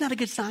 that's not a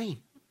good sign,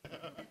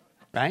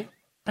 right?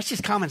 That's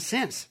just common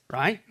sense,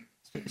 right?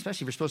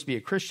 Especially if you're supposed to be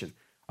a Christian.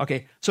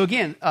 Okay, so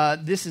again,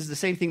 this is the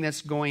same thing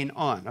that's going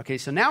on. Okay,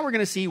 so now we're going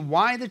to see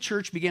why the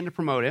church began to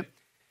promote it.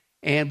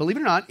 And believe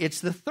it or not,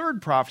 it's the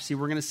third prophecy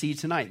we're going to see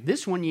tonight.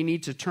 This one you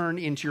need to turn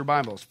into your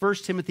Bibles. 1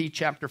 Timothy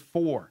chapter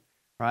 4,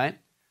 right?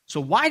 So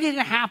why did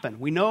it happen?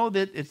 We know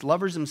that it's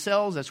lovers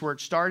themselves. That's where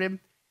it started.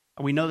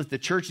 We know that the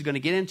church is going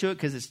to get into it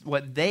because it's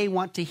what they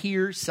want to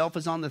hear. Self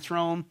is on the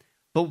throne.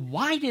 But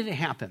why did it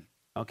happen?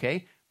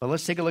 Okay, but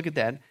let's take a look at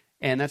that.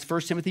 And that's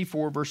 1 Timothy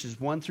 4, verses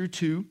 1 through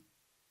 2.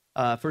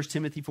 1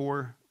 Timothy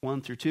 4,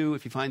 1 through 2.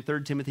 If you find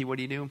 3 Timothy, what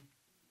do?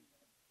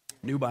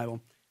 New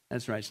Bible.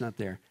 That's right, it's not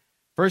there.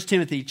 1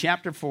 Timothy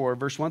chapter 4,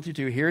 verse 1 through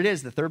 2. Here it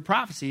is, the third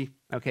prophecy,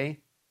 okay?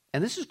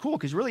 And this is cool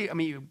because really, I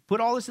mean, you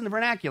put all this in the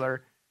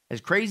vernacular, as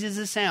crazy as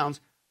this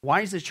sounds,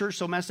 why is the church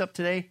so messed up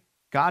today?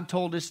 God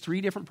told us 3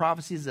 different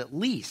prophecies at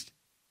least.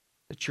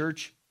 The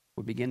church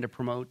would begin to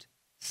promote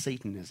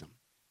Satanism,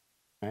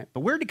 right?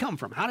 But where did it come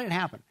from? How did it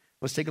happen?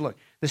 Let's take a look.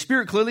 The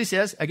Spirit clearly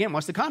says, again,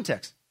 what's the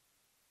context?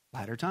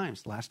 Latter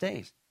times, last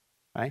days,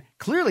 right?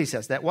 Clearly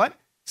says that what?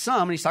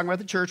 Some, and he's talking about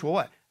the church, will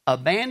what?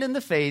 Abandon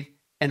the faith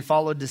and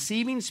follow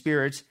deceiving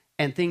spirits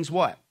and things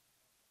what?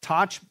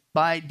 Taught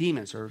by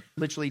demons, or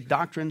literally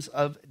doctrines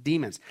of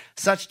demons.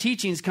 Such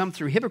teachings come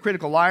through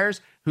hypocritical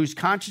liars whose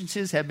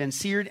consciences have been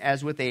seared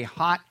as with a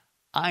hot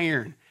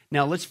iron.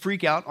 Now let's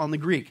freak out on the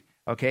Greek,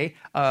 okay?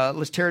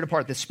 Let's tear it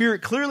apart. The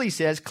Spirit clearly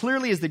says,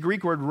 clearly is the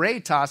Greek word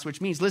reitos,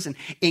 which means, listen,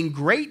 in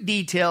great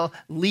detail,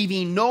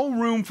 leaving no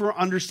room for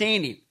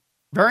understanding.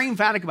 Very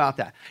emphatic about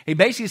that. He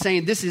basically is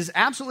saying this is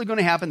absolutely going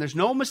to happen. There's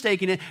no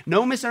mistaking it,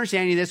 no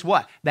misunderstanding this.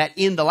 What? That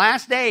in the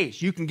last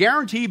days, you can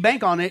guarantee,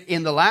 bank on it,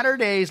 in the latter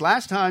days,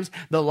 last times,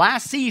 the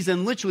last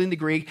season, literally in the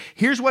Greek,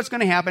 here's what's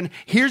going to happen.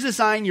 Here's a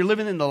sign you're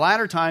living in the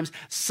latter times.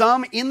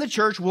 Some in the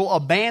church will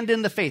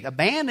abandon the faith.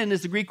 Abandon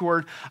is the Greek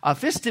word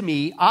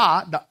aphistemi.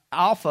 The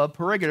alpha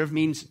perigative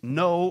means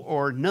no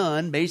or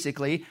none,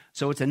 basically.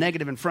 So it's a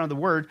negative in front of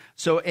the word.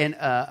 So, and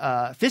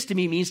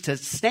aphistemi means to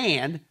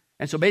stand.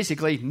 And so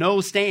basically, no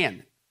stand.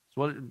 That's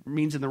what it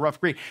means in the rough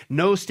Greek.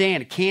 No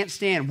stand, can't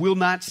stand, will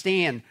not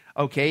stand,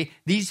 okay?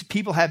 These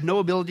people have no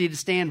ability to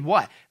stand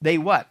what? They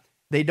what?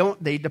 They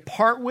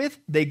depart with,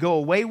 they go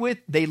away with,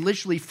 they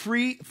literally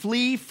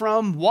flee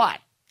from what?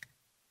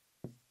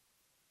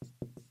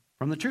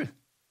 From the truth,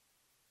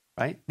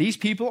 right? These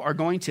people are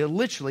going to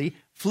literally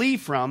flee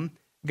from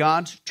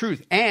God's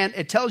truth. And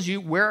it tells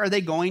you where are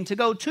they going to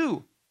go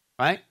to,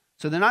 right?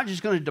 So they're not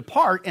just going to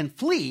depart and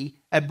flee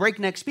at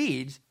breakneck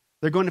speeds.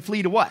 They're going to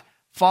flee to what?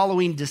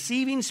 Following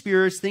deceiving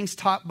spirits, things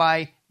taught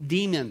by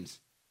demons.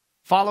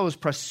 Follow is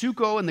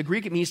prasuko. In the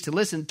Greek, it means to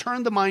listen,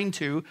 turn the mind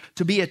to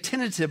be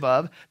attentive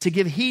of, to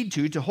give heed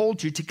to hold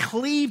to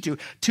cleave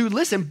to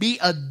listen, be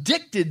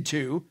addicted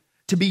to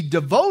be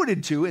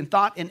devoted to in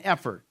thought and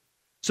effort.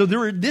 So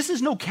this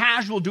is no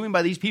casual doing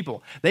by these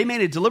people. They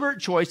made a deliberate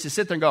choice to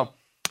sit there and go,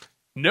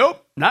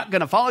 nope, not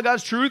going to follow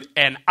God's truth,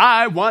 and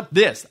I want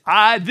this.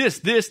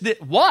 This.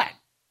 What?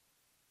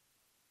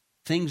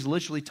 Things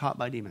literally taught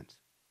by demons.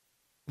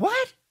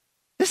 What?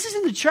 This is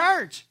in the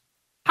church.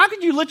 How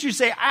could you literally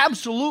say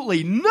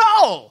absolutely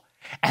no?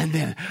 And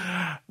then,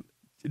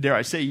 dare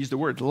I say, use the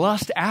word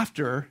lust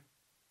after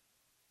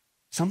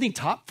something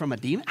taught from a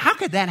demon? How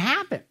could that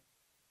happen?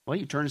 Well,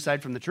 you turn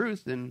aside from the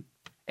truth and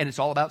it's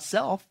all about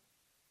self.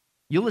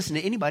 You'll listen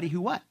to anybody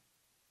who what?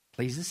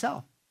 Pleases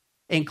self,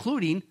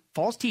 including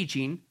false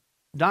teaching,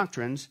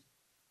 doctrines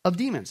of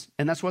demons.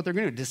 And that's what they're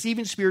going to do.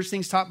 Deceiving spirits,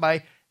 things taught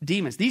by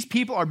demons. These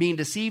people are being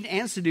deceived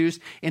and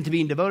seduced into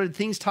being devoted to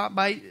things taught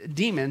by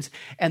demons,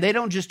 and they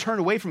don't just turn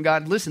away from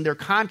God. Listen, their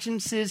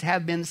consciences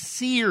have been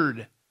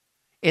seared.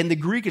 In the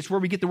Greek, it's where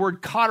we get the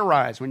word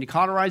cauterize. When you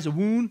cauterize a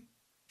wound,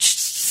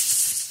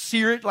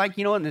 sear it like,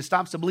 and it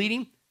stops the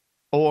bleeding.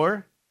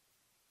 Or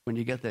when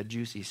you get that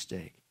juicy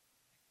steak,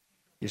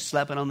 you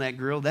slap it on that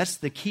grill. That's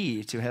the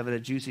key to having a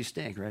juicy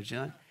steak, right,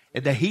 John?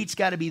 The heat's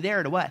got to be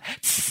there to what?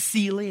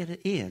 Seal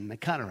it in, the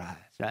cauterize,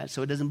 right?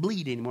 So it doesn't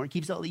bleed anymore. It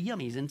keeps all the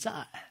yummies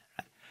inside.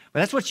 Right?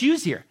 But that's what's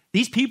used here.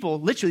 These people,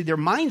 literally, their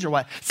minds are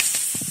what?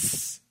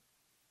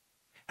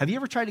 Have you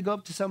ever tried to go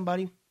up to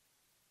somebody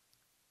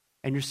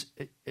and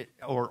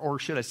or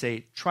should I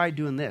say, try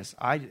doing this?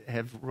 I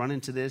have run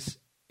into this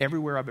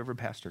everywhere I've ever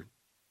pastored.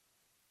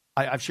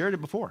 I've shared it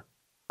before.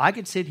 I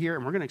could sit here,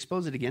 and we're going to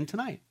expose it again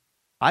tonight.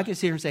 I could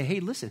sit here and say, hey,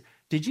 listen,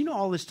 did you know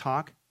all this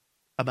talk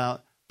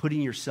about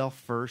putting yourself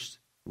first,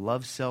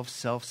 love self,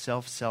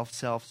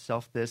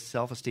 this,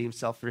 self-esteem,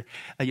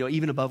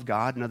 even above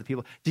God and other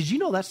people? Did you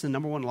know that's the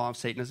number one law of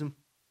Satanism?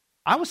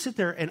 I will sit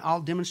there and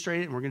I'll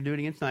demonstrate it, and we're going to do it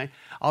again tonight.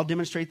 I'll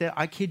demonstrate that.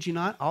 I kid you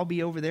not. I'll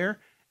be over there,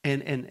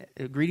 and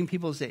greeting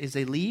people as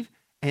they leave.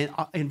 And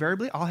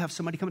invariably, I'll have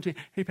somebody come to me,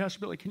 hey, Pastor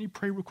Billy, can you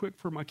pray real quick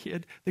for my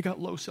kid? They got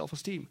low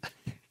self-esteem.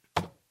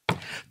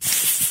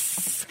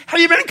 Have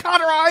you been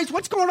cauterized?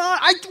 What's going on?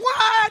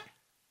 What?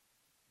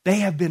 They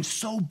have been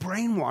so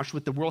brainwashed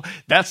with the world.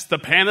 That's the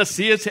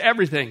panacea to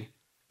everything.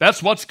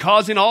 That's what's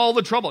causing all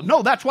the trouble.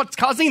 No, that's what's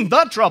causing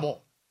the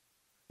trouble.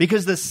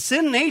 Because the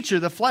sin nature,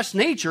 the flesh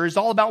nature, is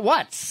all about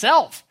what?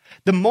 Self.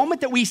 The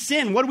moment that we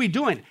sin, what are we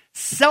doing?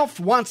 Self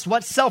wants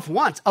what self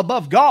wants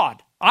above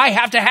God. I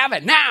have to have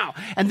it now.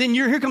 And then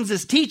here comes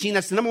this teaching.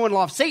 That's the number one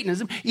law of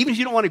Satanism. Even if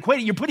you don't want to equate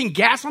it, you're putting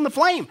gas on the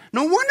flame.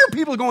 No wonder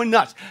people are going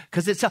nuts.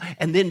 Because it's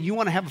and then you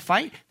want to have a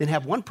fight, then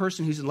have one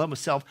person who's in love with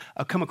self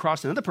come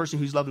across another person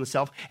who's loving the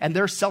self, and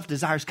their self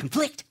desires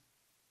conflict.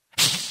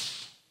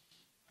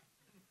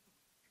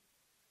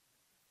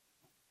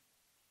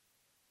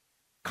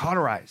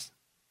 Cauterized.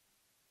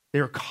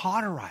 They're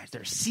cauterized.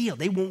 They're sealed.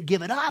 They won't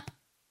give it up.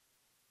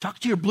 Talk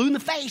to your blue in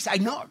the face. I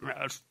know.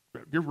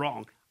 You're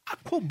wrong.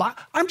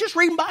 I'm just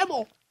reading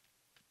Bible.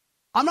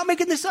 I'm not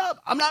making this up.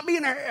 I'm not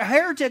being a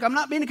heretic. I'm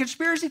not being a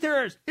conspiracy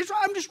theorist.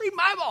 I'm just reading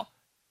Bible.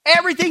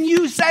 Everything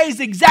you say is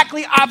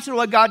exactly opposite of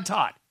what God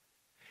taught.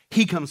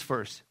 He comes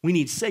first. We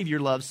need Savior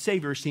love,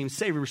 Savior esteem,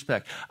 Savior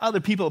respect. Other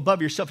people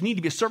above yourself. You need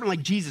to be a servant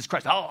like Jesus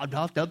Christ. I'm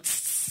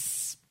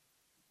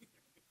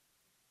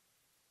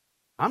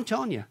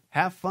telling you,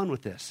 have fun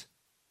with this.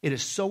 It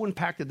has so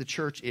impacted the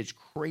church, it's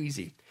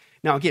crazy.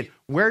 Now, again,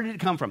 where did it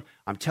come from?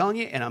 I'm telling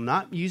you, and I'm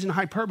not using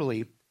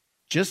hyperbole,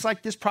 just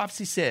like this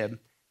prophecy said,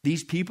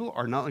 these people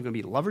are not going to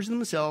be lovers of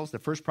themselves. The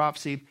first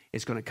prophecy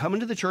is going to come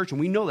into the church,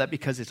 and we know that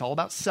because it's all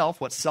about self,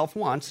 what self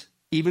wants,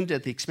 even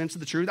at the expense of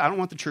the truth. I don't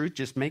want the truth,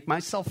 just make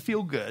myself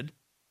feel good.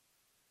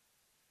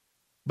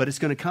 But it's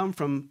going to come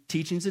from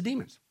teachings of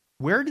demons.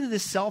 Where did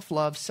this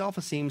self-love,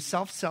 self-esteem,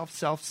 self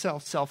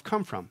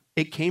come from?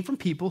 It came from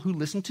people who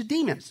listened to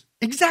demons,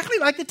 exactly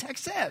like the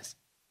text says.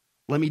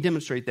 Let me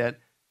demonstrate that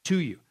to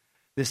you.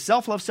 This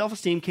self-love,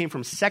 self-esteem came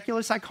from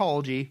secular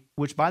psychology,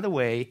 which, by the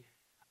way,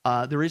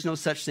 there is no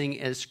such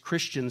thing as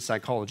Christian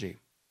psychology.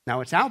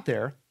 Now, it's out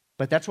there,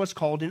 but that's what's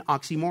called an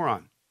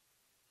oxymoron.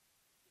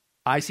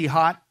 Icy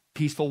hot,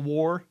 peaceful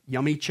war,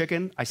 yummy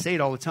chicken. I say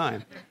it all the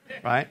time,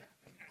 right?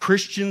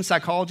 Christian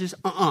psychologists,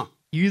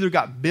 You either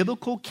got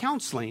biblical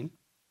counseling,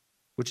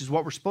 which is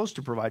what we're supposed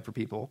to provide for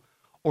people,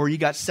 or you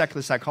got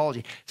secular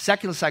psychology.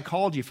 Secular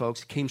psychology,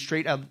 folks, came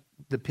straight out of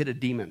the pit of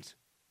demons.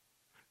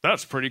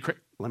 That's pretty crazy.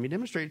 Let me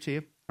demonstrate it to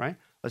you, right?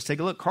 Let's take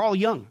a look. Carl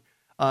Jung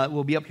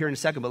will be up here in a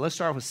second, but let's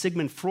start off with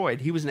Sigmund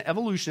Freud. He was an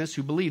evolutionist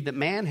who believed that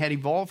man had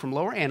evolved from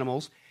lower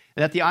animals,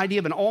 and that the idea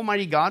of an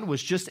almighty God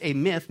was just a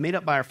myth made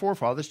up by our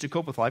forefathers to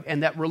cope with life,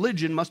 and that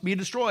religion must be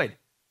destroyed.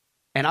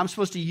 And I'm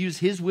supposed to use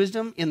his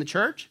wisdom in the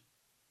church?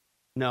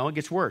 No, it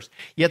gets worse.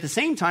 Yet at the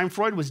same time,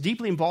 Freud was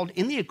deeply involved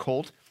in the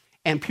occult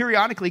and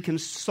periodically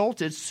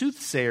consulted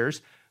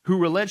soothsayers who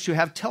were alleged to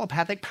have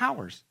telepathic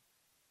powers.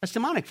 That's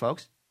demonic,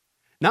 folks.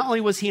 Not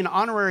only was he an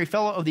honorary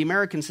fellow of the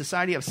American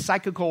Society of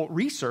Psychical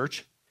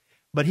Research,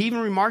 but he even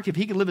remarked if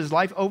he could live his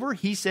life over,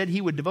 he said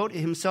he would devote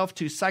himself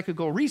to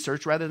psychical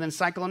research rather than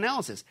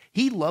psychoanalysis.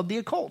 He loved the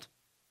occult.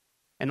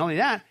 And not only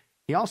that,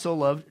 he also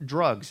loved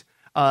drugs.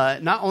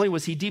 Not only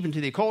was he deep into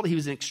the occult, he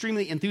was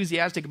extremely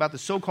enthusiastic about the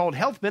so-called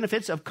health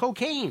benefits of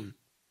cocaine.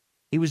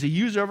 He was a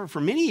user of it for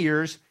many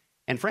years,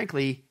 and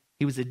frankly,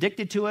 he was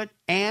addicted to it,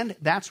 and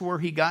that's where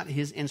he got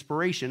his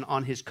inspiration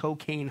on his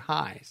cocaine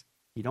highs.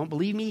 You don't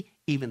believe me?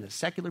 Even the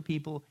secular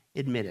people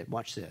admit it.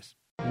 Watch this.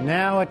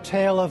 Now a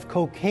tale of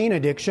cocaine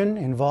addiction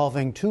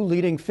involving two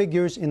leading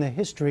figures in the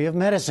history of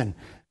medicine.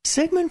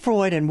 Sigmund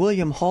Freud and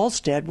William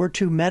Halsted were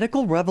two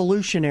medical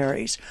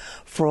revolutionaries.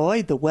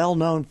 Freud, the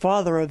well-known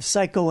father of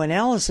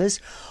psychoanalysis,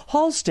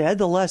 Halsted,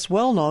 the less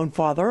well-known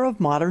father of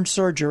modern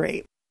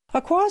surgery.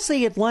 Across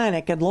the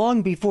Atlantic and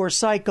long before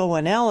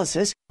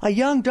psychoanalysis, a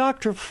young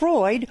Dr.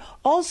 Freud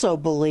also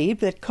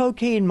believed that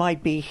cocaine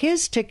might be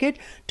his ticket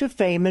to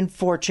fame and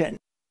fortune.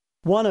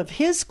 One of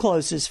his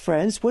closest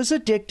friends was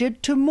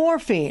addicted to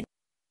morphine,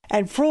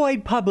 and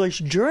Freud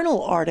published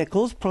journal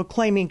articles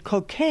proclaiming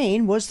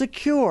cocaine was the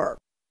cure.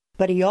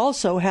 But he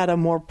also had a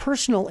more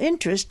personal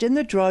interest in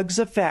the drug's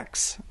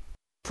effects.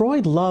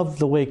 Freud loved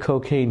the way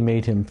cocaine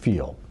made him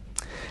feel,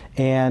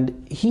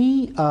 and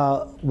he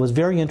was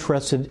very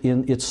interested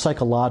in its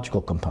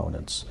psychological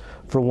components.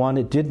 For one,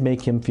 it did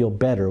make him feel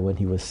better when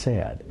he was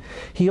sad.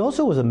 He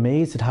also was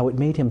amazed at how it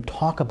made him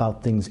talk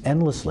about things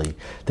endlessly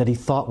that he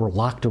thought were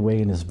locked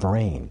away in his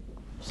brain.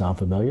 Sound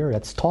familiar?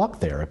 That's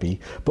talk therapy,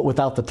 but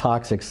without the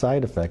toxic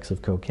side effects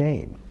of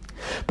cocaine.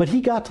 But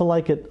he got to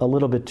like it a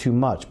little bit too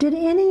much. Did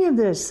any of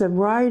this, the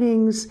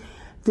writings,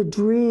 the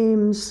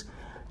dreams,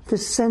 the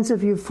sense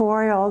of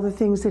euphoria, all the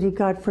things that he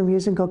got from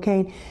using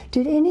cocaine,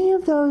 did any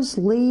of those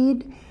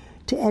lead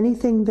to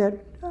anything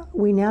that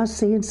we now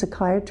see in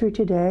psychiatry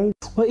today?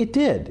 Well, it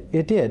did.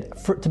 It did.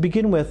 To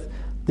begin with,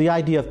 the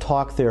idea of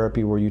talk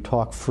therapy, where you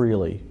talk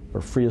freely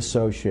or free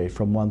associate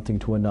from one thing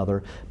to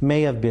another,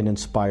 may have been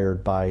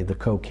inspired by the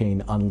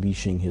cocaine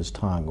unleashing his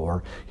tongue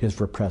or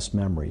his repressed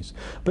memories.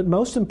 But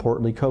most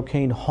importantly,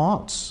 cocaine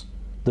haunts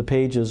the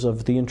pages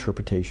of The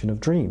Interpretation of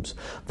Dreams.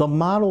 The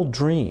model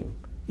dream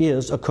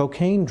is a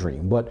cocaine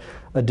dream, what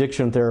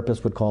addiction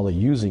therapists would call a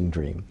using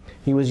dream.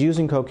 He was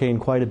using cocaine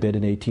quite a bit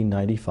in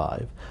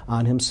 1895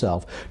 on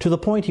himself, to the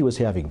point he was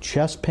having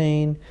chest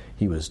pain,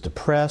 he was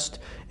depressed,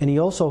 and he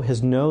also,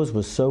 his nose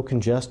was so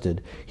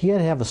congested, he had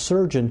to have a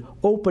surgeon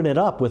open it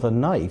up with a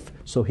knife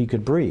so he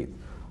could breathe.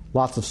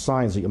 Lots of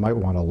signs that you might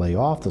want to lay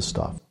off the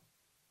stuff.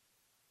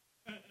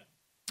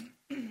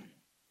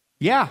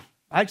 Yeah,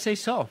 I'd say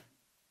so.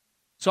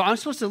 So I'm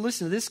supposed to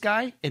listen to this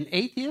guy, an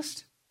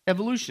atheist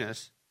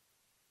evolutionist.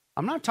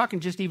 I'm not talking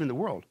just even the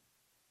world.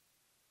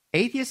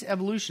 Atheist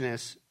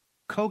evolutionist,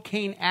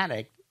 cocaine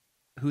addict,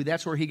 who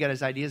that's where he got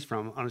his ideas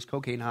from on his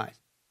cocaine highs.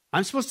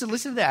 I'm supposed to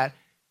listen to that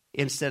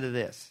instead of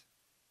this.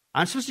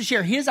 I'm supposed to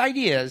share his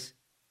ideas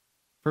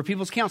for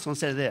people's counsel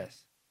instead of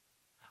this.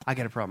 I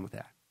got a problem with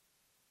that.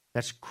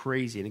 That's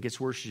crazy, and it gets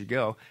worse as you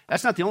go.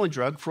 That's not the only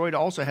drug. Freud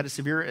also had a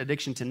severe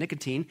addiction to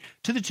nicotine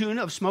to the tune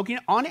of smoking,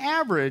 on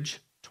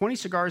average, 20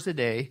 cigars a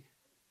day,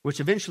 which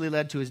eventually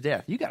led to his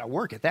death. You got to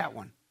work at that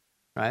one,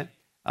 right?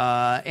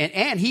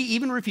 And he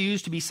even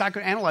refused to be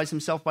psychoanalyzed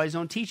himself by his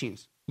own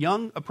teachings.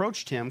 Jung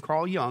approached him,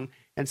 Carl Jung,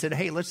 and said,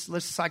 hey, let's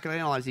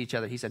psychoanalyze each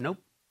other. He said, nope.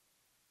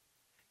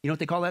 You know what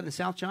they call that in the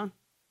South, John?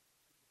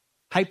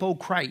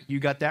 Hypocrite.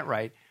 You got that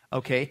right.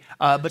 Okay.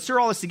 But stir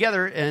all this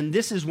together, and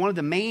this is one of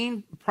the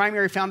main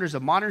primary founders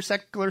of modern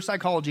secular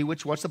psychology,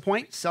 which, what's the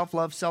point?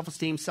 Self-love,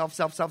 self-esteem, self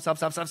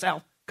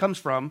comes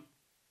from,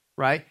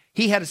 right?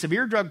 He had a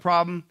severe drug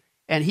problem,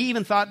 and he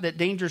even thought that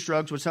dangerous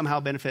drugs would somehow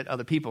benefit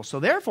other people. So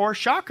therefore,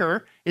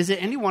 shocker, is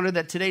it any wonder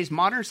that today's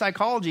modern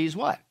psychology is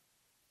what?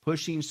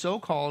 Pushing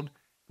so-called,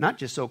 not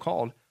just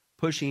so-called,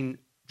 pushing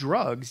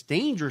drugs,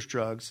 dangerous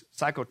drugs,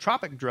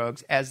 psychotropic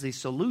drugs as the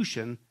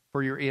solution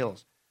for your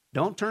ills.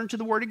 Don't turn to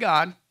the Word of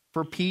God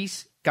for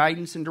peace,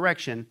 guidance, and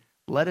direction.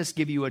 Let us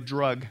give you a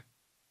drug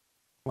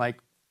like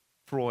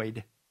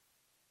Freud.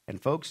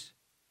 And folks,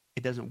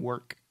 it doesn't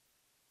work.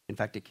 In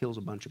fact, it kills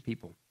a bunch of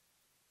people.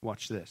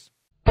 Watch this.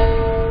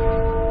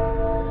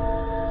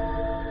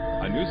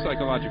 A new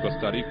psychological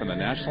study from the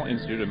National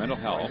Institute of Mental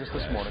Health. Just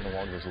this morning,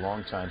 along with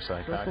longtime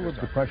psychiatrist. The circle of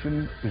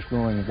depression is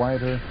growing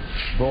wider,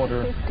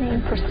 broader.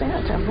 15%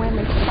 of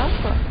women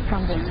suffer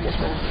from this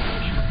disorder.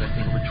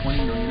 Affecting over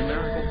 20 million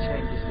Americans.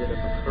 Changes that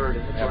have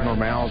occurred in the brain.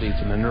 Abnormalities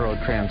in the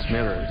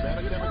neurotransmitters.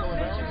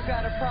 Patient's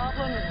got a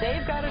problem,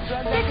 they've got a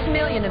drug. 6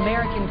 million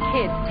American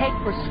kids take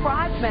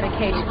prescribed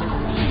medication.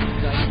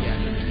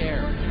 Psychiatric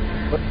care.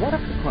 But what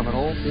if the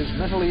criminal is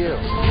mentally ill?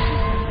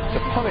 The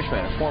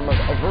punishment, a form of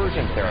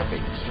aversion therapy.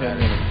 I'm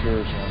going to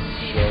cure on the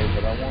show,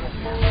 but I want to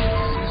hear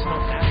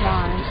Seasonal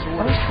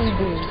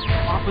OCD.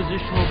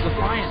 Oppositional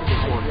defiance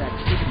disorder.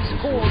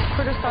 Schools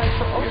criticized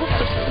for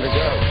overprotective.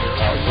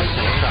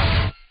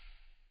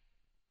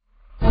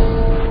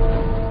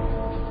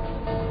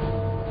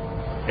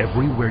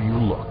 Everywhere you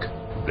look,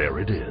 there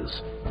it is.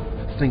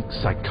 Think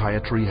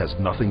psychiatry has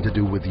nothing to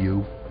do with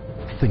you?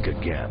 Think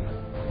again.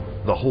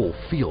 The whole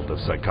field of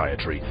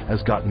psychiatry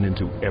has gotten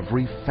into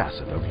every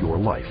facet of your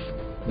life.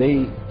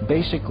 They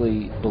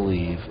basically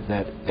believe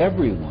that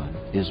everyone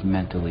is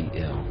mentally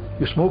ill.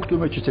 You smoke too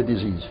much, it's a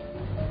disease.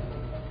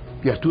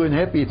 You're too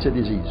unhappy, it's a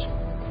disease.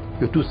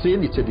 You're too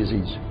thin, it's a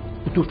disease.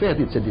 You're too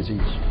fat, it's a disease.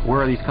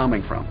 Where are these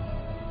coming from?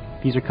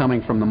 These are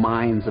coming from the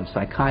minds of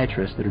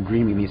psychiatrists that are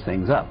dreaming these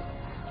things up,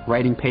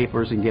 writing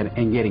papers and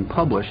getting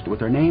published with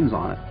their names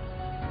on it,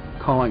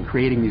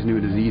 creating these new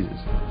diseases.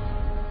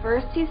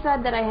 First he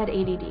said that I had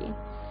ADD.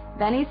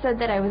 Then he said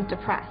that I was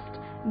depressed.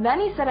 Then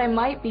he said I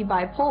might be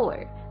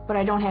bipolar, but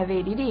I don't have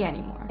ADD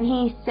anymore. And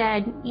he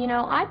said, you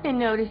know, I've been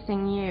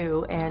noticing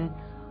you, and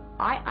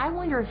I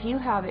wonder if you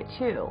have it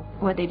too.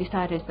 What they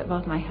decided is that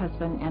both my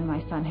husband and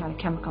my son had a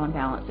chemical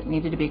imbalance that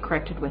needed to be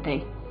corrected with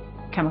a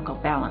chemical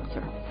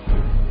balancer.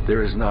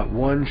 There is not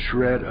one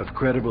shred of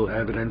credible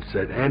evidence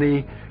that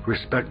any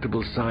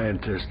respectable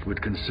scientist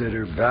would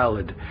consider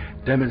valid,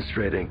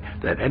 demonstrating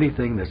that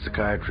anything that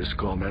psychiatrists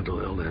call mental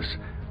illness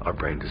are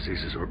brain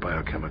diseases or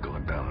biochemical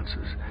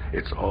imbalances.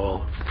 It's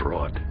all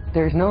fraud.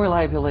 There's no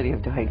reliability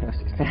of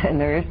diagnosis, and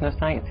there is no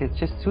science. It's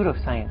just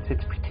pseudoscience.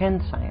 It's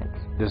pretend science.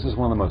 This is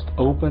one of the most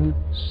open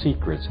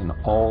secrets in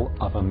all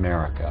of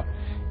America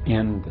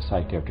in the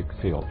psychiatric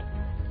field,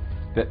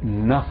 that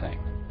nothing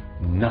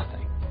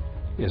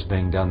is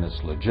being done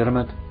that's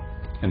legitimate,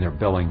 and they're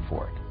billing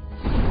for it.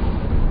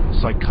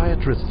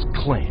 Psychiatrists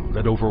claim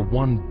that over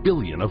 1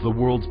 billion of the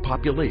world's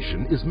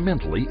population is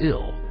mentally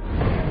ill.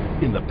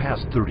 In the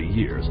past 30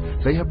 years,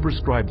 they have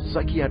prescribed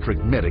psychiatric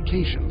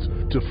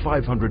medications to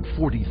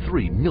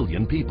 543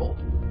 million people.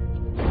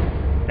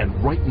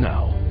 And right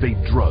now, they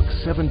drug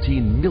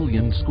 17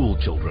 million school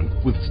children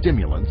with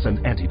stimulants and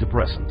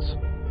antidepressants.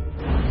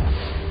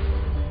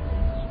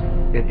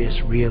 It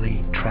is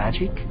really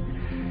tragic.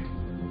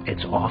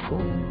 It's awful,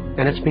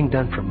 and it's being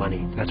done for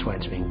money. That's why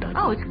it's being done.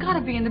 Oh, it's got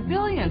to be in the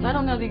billions. I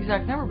don't know the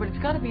exact number, but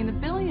it's got to be in the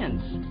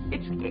billions.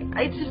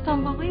 It's just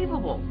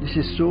unbelievable. This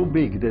is so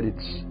big that it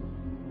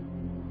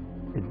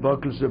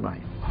boggles the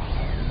mind.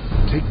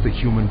 Take the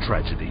human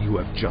tragedy you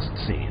have just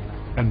seen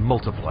and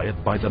multiply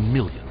it by the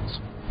millions.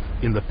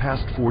 In the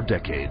past 4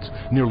 decades,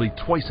 nearly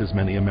twice as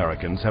many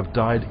Americans have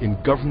died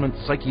in government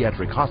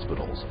psychiatric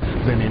hospitals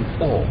than in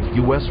all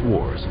U.S.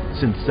 wars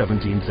since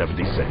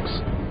 1776.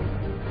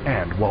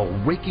 And while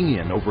raking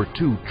in over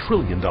 $2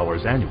 trillion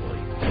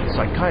annually,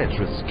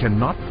 psychiatrists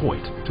cannot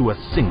point to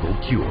a single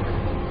cure.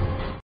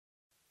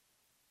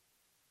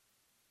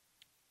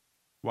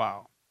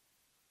 Wow.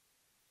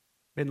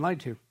 Been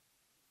lied to.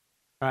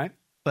 All right?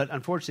 But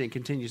unfortunately, it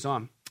continues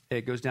on.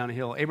 It goes down a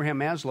hill. Abraham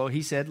Maslow,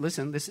 he said,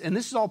 listen, this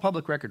is all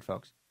public record,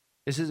 folks.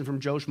 This isn't from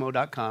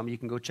joeschmo.com. You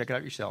can go check it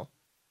out yourself.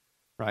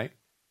 Right?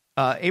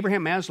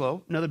 Abraham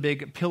Maslow, another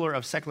big pillar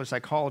of secular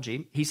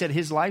psychology, he said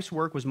his life's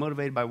work was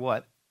motivated by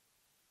what?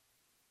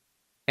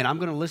 And I'm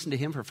going to listen to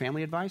him for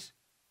family advice?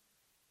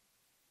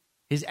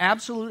 His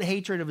absolute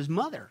hatred of his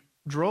mother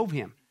drove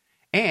him.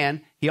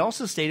 And he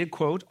also stated,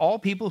 quote, all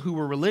people who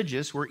were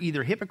religious were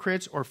either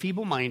hypocrites or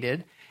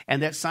feeble-minded,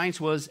 and that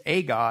science was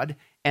a god,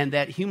 and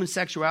that human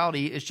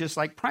sexuality is just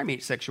like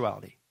primate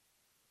sexuality.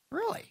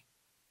 Really?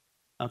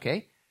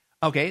 Okay.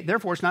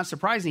 Therefore, it's not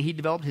surprising he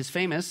developed his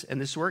famous, and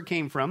this is where it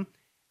came from,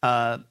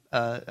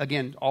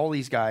 again, all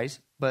these guys,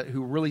 but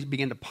who really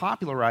began to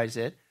popularize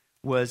it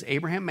was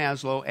Abraham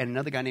Maslow and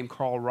another guy named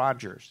Carl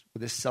Rogers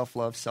with this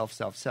self-love, self,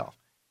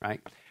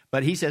 right?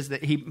 But he says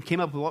that he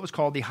came up with what was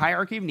called the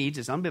hierarchy of needs.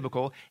 It's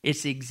unbiblical.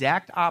 It's the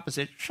exact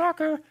opposite,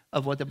 shocker,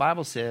 of what the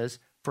Bible says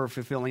for a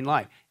fulfilling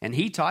life. And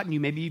he taught,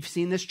 and maybe you've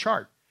seen this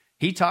chart,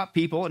 he taught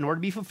people in order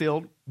to be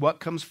fulfilled, what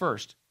comes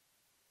first?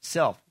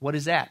 Self. What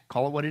is that?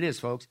 Call it what it is,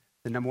 folks.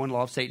 The number one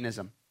law of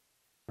Satanism,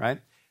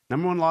 right?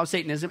 Number one law of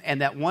Satanism,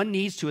 and that one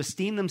needs to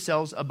esteem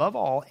themselves above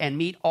all and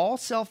meet all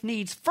self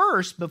needs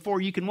first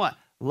before you can what?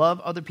 Love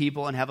other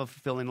people and have a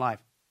fulfilling life.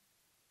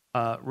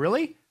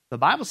 Really? The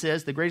Bible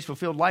says the greatest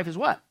fulfilled life is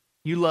what?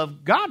 You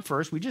love God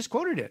first. We just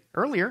quoted it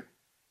earlier.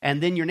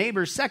 And then your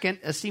neighbors second,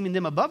 esteeming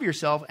them above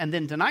yourself, and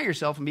then deny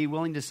yourself and be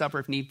willing to suffer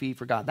if need be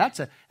for God. That's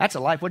a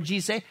life. What did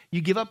Jesus say?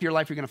 You give up your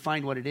life, you're going to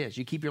find what it is.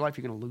 You keep your life,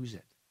 you're going to lose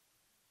it.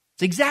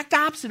 It's the exact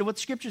opposite of what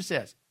the Scripture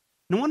says.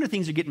 No wonder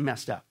things are getting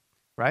messed up,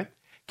 right?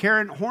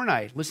 Karen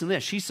Horney, listen to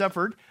this. She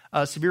suffered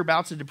severe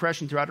bouts of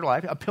depression throughout her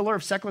life, a pillar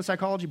of secular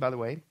psychology, by the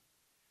way,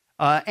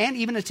 and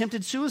even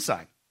attempted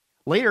suicide.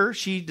 Later,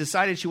 she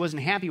decided she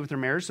wasn't happy with her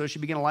marriage, so she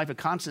began a life of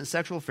constant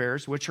sexual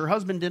affairs, which her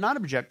husband did not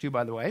object to,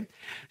 by the way.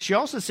 She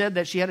also said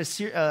that she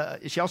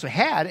also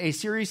had a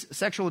serious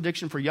sexual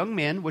addiction for young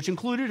men, which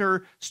included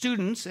her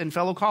students and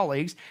fellow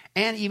colleagues,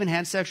 and even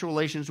had sexual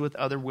relations with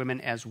other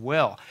women as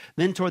well.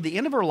 Then, toward the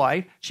end of her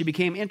life, she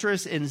became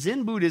interested in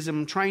Zen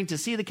Buddhism, trying to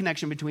see the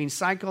connection between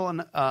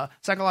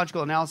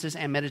psychological analysis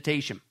and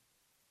meditation.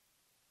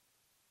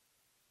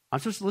 I'm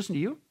supposed to listen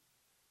to you?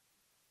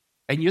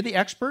 And you're the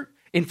expert?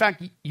 In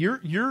fact,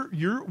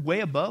 you're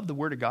way above the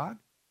Word of God.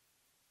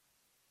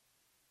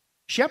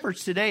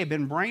 Shepherds today have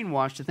been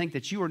brainwashed to think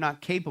that you are not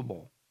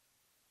capable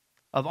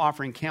of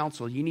offering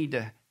counsel. You need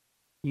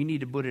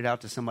to put it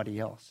out to somebody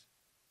else.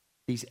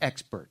 These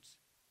experts.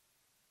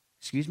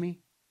 Excuse me?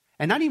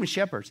 And not even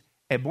shepherds.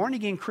 A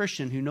born-again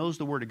Christian who knows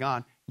the Word of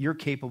God, you're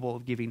capable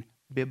of giving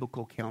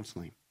biblical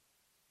counseling.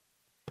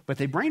 But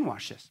they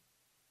brainwash us,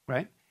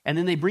 right? And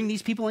then they bring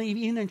these people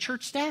even in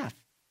church staff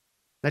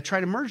that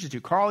try to merge the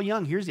two. Carl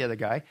Jung, here's the other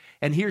guy.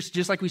 And here's,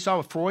 just like we saw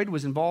with Freud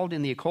was involved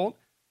in the occult,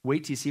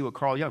 wait till you see what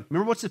Carl Jung.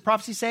 Remember what's the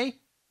prophecy say?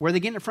 Where are they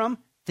getting it from?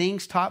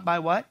 Things taught by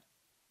what?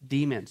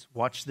 Demons.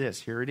 Watch this.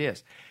 Here it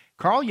is.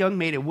 Carl Jung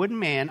made a wooden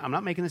man, I'm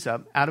not making this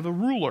up, out of a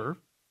ruler,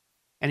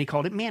 and he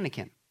called it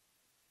mannequin.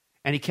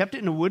 And he kept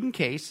it in a wooden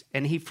case,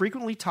 and he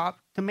frequently taught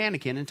the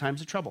mannequin in times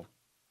of trouble.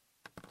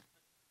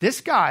 This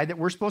guy that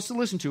we're supposed to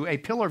listen to, a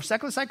pillar of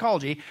secular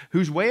psychology,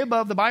 who's way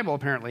above the Bible,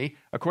 apparently,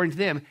 according to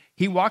them,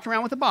 he walked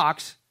around with a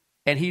box,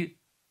 and hi,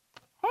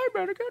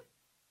 mannequin,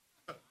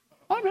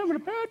 I'm having a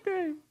bad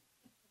day,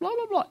 blah,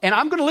 blah, blah. And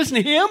I'm going to listen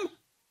to him?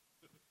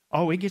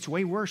 Oh, it gets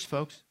way worse,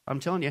 folks. I'm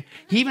telling you.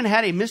 He even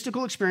had a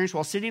mystical experience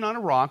while sitting on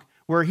a rock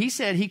where he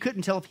said he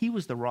couldn't tell if he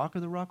was the rock or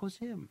the rock was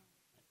him.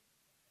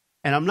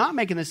 And I'm not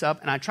making this up,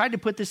 and I tried to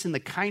put this in the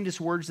kindest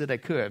words that I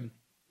could.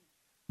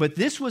 But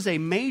this was a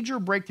major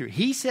breakthrough.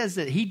 He says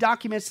that he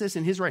documents this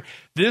in his writing.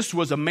 This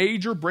was a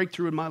major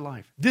breakthrough in my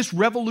life. This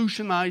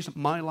revolutionized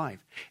my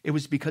life. It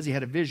was because he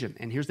had a vision.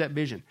 And here's that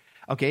vision.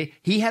 Okay,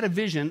 he had a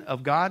vision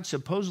of God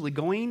supposedly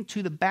going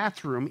to the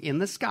bathroom in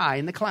the sky,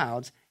 in the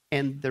clouds,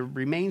 and the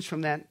remains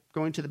from that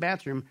going to the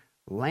bathroom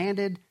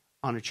landed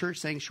on a church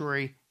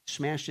sanctuary,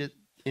 smashed it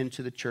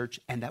into the church,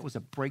 and that was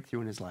a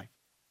breakthrough in his life.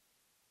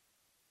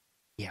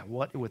 Yeah,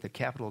 what with a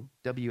capital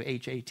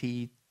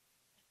W-H-A-T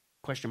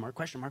question mark.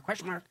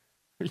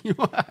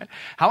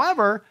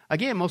 However,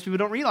 again, most people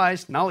don't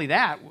realize, not only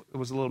that, it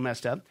was a little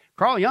messed up.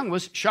 Carl Jung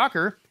was,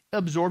 shocker,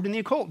 absorbed in the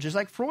occult, just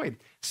like Freud.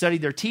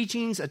 Studied their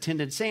teachings,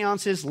 attended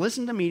seances,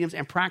 listened to mediums,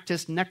 and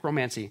practiced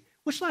necromancy,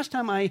 which last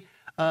time I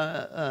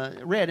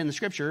read in the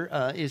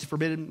Scripture is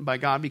forbidden by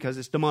God because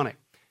it's demonic.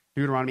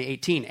 Deuteronomy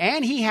 18.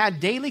 And he had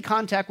daily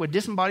contact with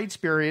disembodied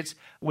spirits,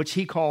 which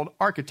he called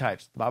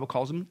archetypes. The Bible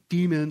calls them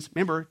demons.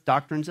 Remember,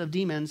 doctrines of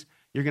demons.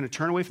 You're going to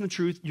turn away from the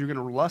truth. You're going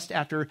to lust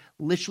after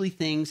literally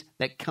things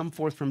that come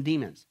forth from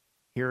demons.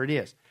 Here it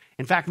is.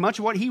 In fact, much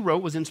of what he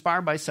wrote was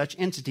inspired by such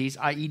entities,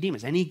 i.e.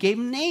 demons, and he gave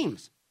them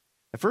names.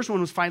 The first one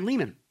was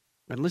Philemon.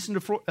 And listen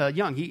to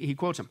Young, he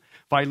quotes him.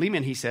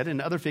 Philemon, he said, and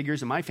other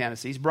figures in my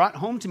fantasies brought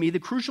home to me the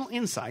crucial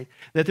insight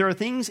that there are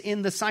things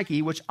in the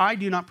psyche which I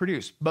do not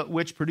produce, but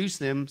which produce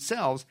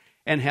themselves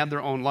and have their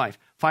own life.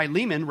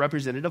 Philemon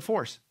represented a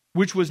force,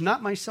 which was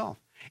not myself.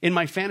 In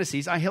my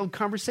fantasies, I held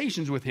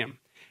conversations with him,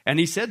 and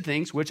he said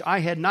things which I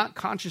had not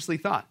consciously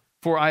thought,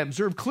 for I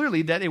observed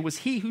clearly that it was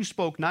he who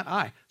spoke, not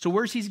I. So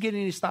where's he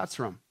getting his thoughts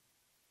from?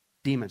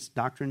 Demons,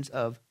 doctrines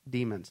of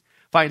demons.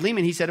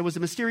 Philemon, he said, it was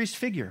a mysterious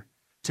figure.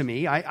 To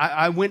me,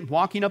 I went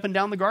walking up and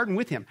down the garden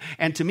with him.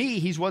 And to me,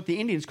 he's what the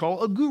Indians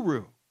call a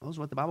guru. That's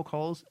what the Bible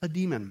calls a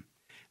demon.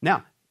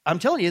 Now, I'm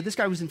telling you, this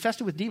guy was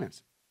infested with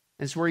demons.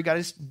 And it's where he got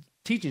his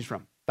teachings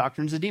from,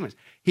 doctrines of demons.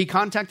 He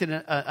contacted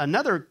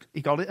another,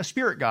 he called it a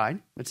spirit guide.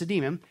 It's a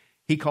demon.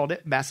 He called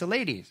it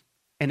Basilides.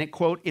 And it,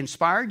 quote,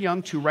 inspired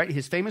Young to write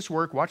his famous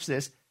work, watch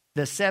this,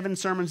 The 7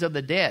 Sermons of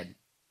the Dead.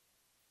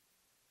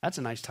 That's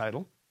a nice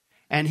title.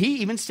 And he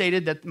even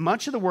stated that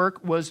much of the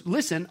work was,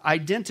 listen,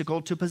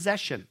 identical to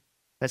possession.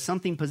 That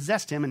something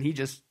possessed him and he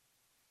just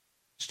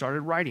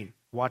started writing.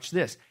 Watch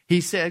this.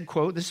 He said,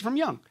 quote, this is from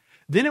Young.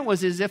 Then it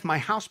was as if my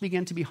house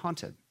began to be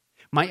haunted.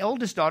 My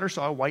eldest daughter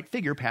saw a white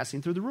figure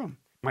passing through the room.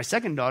 My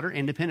second daughter,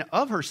 independent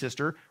of her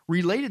sister,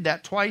 related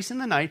that twice in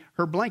the night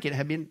her blanket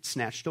had been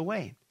snatched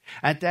away.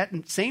 At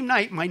that same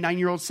night, my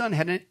 9-year-old son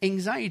had an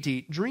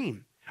anxiety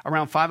dream.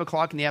 Around 5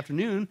 o'clock in the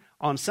afternoon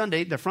on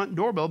Sunday, the front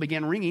doorbell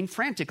began ringing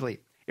frantically.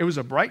 It was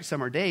a bright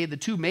summer day. The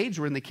 2 maids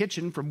were in the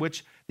kitchen from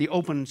which the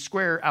open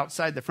square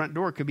outside the front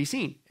door could be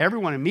seen.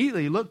 Everyone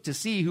immediately looked to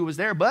see who was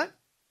there, but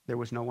there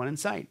was no one in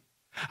sight.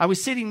 I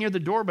was sitting near the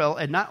doorbell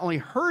and not only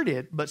heard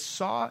it, but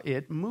saw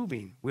it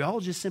moving. We all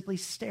just simply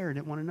stared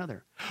at one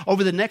another.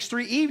 Over the next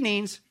 3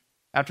 evenings,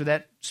 after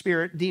that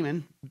spirit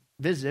demon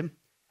visited him,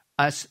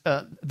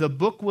 the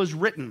book was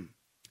written.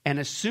 And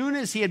as soon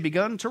as he had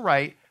begun to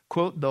write,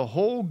 quote, the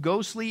whole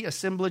ghostly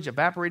assemblage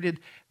evaporated,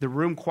 the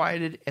room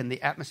quieted, and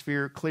the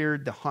atmosphere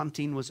cleared. The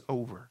haunting was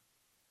over.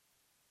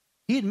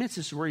 He admits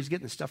this is where he's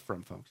getting the stuff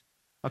from, folks.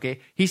 Okay,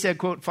 he said,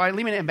 quote,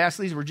 Philemon and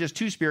Basilides were just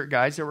 2 spirit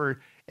guides that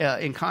were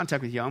in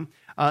contact with Young.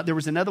 There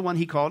was another one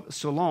he called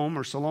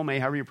Salome,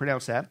 however you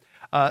pronounce that.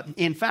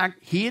 In fact,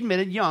 he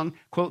admitted Young,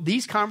 quote,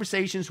 these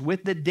conversations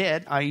with the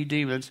dead, i.e.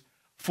 demons,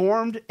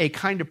 formed a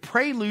kind of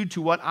prelude to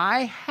what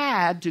I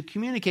had to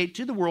communicate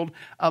to the world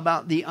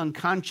about the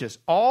unconscious.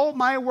 All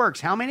my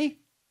works, how many?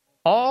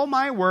 All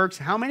my works,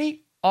 how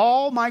many?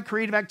 All my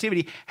creative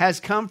activity has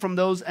come from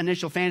those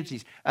initial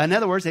fantasies. In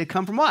other words, they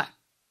come from what?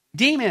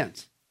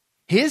 Demons.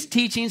 His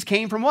teachings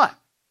came from what?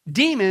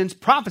 Demons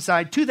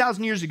prophesied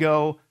 2,000 years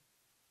ago,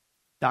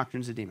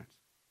 doctrines of demons.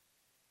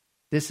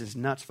 This is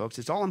nuts, folks.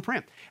 It's all in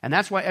print. And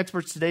that's why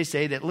experts today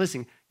say that,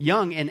 listen,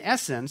 Young, in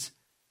essence,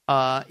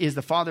 is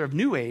the father of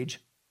New Age,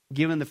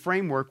 given the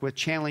framework with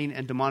channeling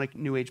and demonic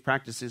New Age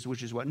practices,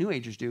 which is what New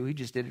Agers do. He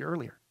just did it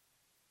earlier.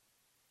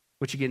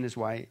 Which, again, is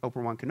why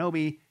Oprah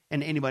Kenobi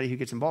and anybody who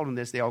gets involved in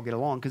this, they all get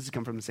along because it's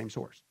come from the same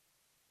source.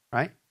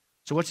 Right?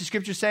 So what's the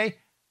scripture say?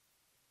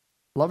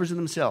 Lovers of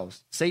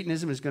themselves.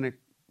 Satanism is going to,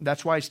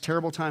 that's why it's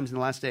terrible times in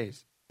the last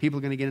days. People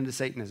are going to get into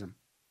Satanism.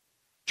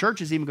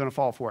 Church is even going to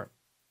fall for it.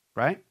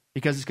 Right?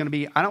 Because it's going to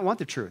be, I don't want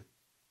the truth.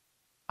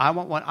 I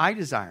want what I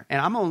desire. And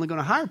I'm only going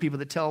to hire people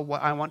that tell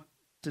what I want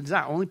to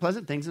desire. Only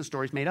pleasant things and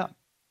stories made up.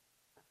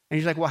 And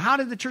he's like, well, how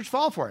did the church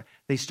fall for it?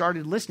 They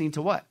started listening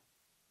to what?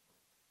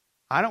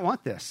 I don't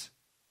want this.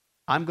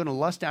 I'm going to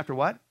lust after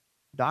what?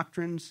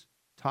 Doctrines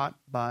taught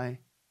by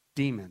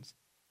demons.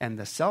 And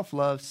the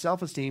self-love,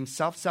 self-esteem,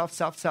 self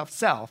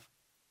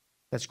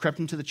that's crept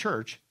into the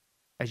church,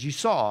 as you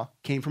saw,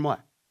 came from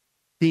what?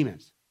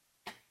 Demons.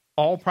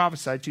 All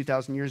prophesied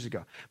 2,000 years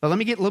ago. But let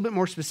me get a little bit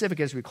more specific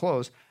as we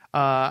close.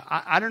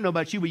 I don't know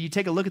about you, but you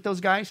take a look at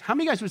those guys. How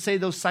many guys would say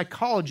those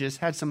psychologists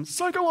had some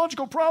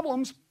psychological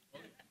problems?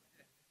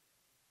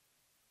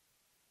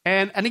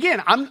 And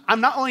again,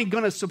 I'm not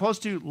only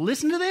supposed to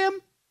listen to them,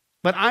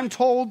 but I'm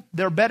told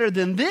they're better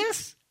than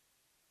this.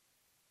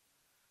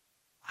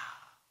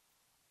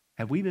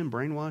 Have we been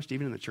brainwashed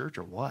even in the church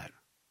or what?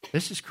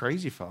 This is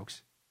crazy,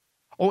 folks.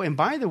 Oh, and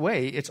by the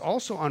way, it's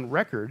also on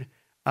record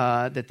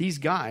that these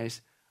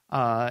guys,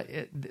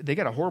 they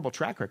got a horrible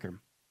track record.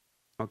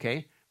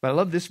 Okay? But I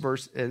love this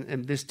verse,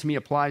 and this to me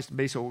applies to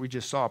basically what we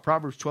just saw.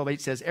 Proverbs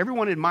 12:8 says,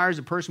 everyone admires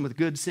a person with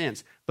good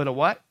sense, but a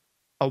what?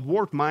 A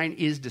warped mind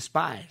is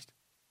despised.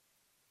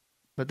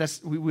 But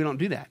we don't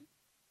do that.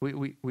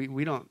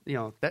 We don't,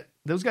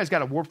 those guys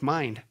got a warped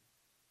mind.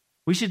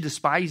 We should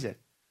despise it.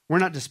 We're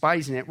not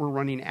despising it, we're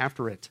running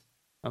after it.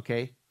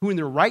 Okay? Who in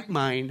their right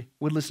mind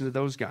would listen to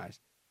those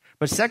guys?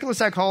 But secular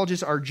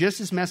psychologists are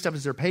just as messed up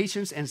as their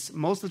patients, and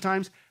most of the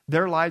times,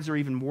 their lives are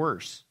even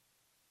worse.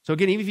 So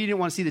again, even if you didn't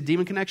want to see the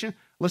demon connection,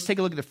 let's take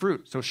a look at the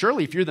fruit. So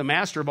surely if you're the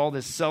master of all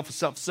this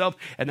self,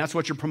 and that's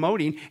what you're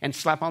promoting, and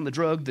slap on the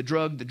drug,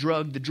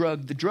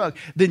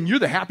 then you're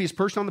the happiest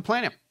person on the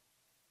planet.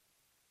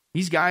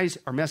 These guys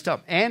are messed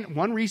up. And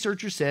one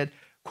researcher said,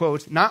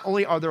 quote, not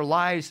only are their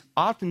lives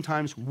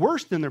oftentimes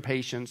worse than their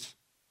patients,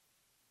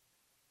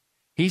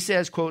 He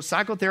says, quote,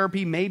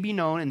 psychotherapy may be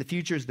known in the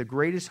future as the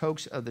greatest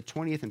hoax of the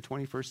 20th and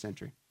 21st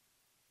century.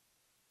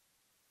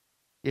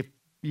 If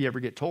you ever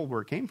get told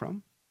where it came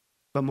from,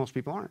 but most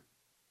people aren't.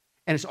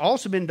 And it's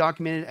also been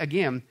documented,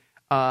 again,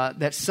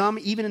 that some,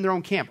 even in their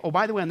own camp. Oh,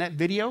 by the way, on that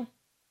video,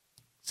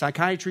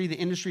 Psychiatry, the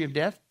Industry of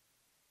Death,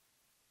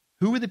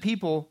 who were the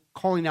people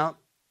calling out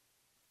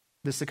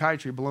the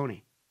psychiatry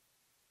baloney?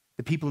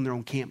 The people in their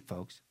own camp,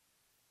 folks.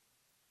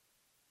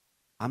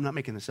 I'm not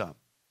making this up.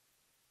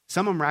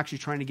 Some of them are actually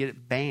trying to get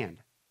it banned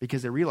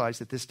because they realize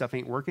that this stuff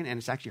ain't working and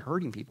it's actually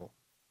hurting people,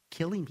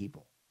 killing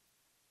people.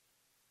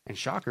 And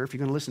shocker, if you're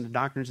going to listen to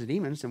doctrines and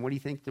demons, then what do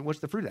you think? What's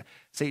the fruit of that?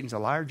 Satan's a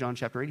liar. John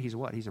chapter 8, he's a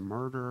what? He's a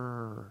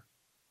murderer.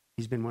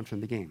 He's been one from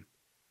the game.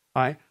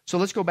 All right, so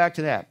let's go back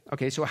to that.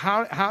 Okay, so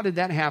how did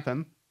that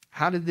happen?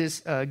 How did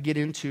this get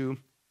into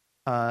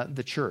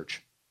the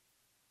church?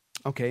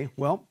 Okay,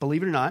 well,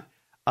 believe it or not,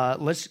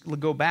 let's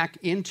go back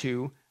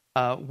into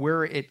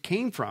where it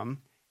came from,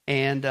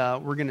 and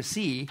we're going to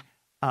see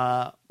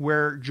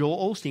where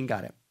Joel Osteen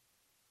got it.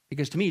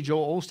 Because to me,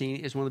 Joel Osteen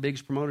is one of the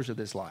biggest promoters of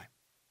this lie.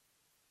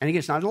 And again,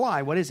 it's not a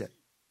lie. What is it?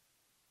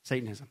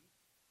 Satanism.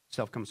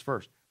 Self comes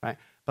first, right?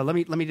 But let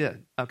me do it.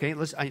 Okay,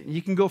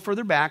 you can go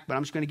further back, but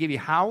I'm just going to give you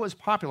how it was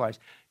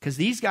popularized. Because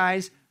these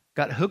guys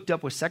got hooked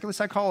up with secular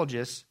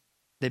psychologists.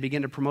 They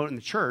began to promote it in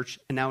the church,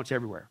 and now it's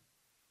everywhere.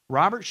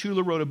 Robert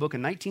Schuller wrote a book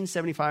in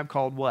 1975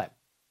 called what?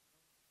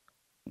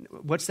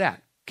 What's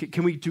that?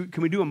 Can we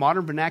do a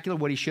modern vernacular?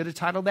 What he should have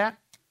titled that?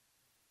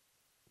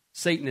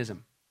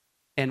 Satanism.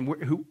 And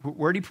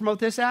where did he promote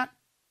this at?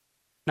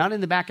 Not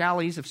in the back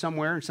alleys of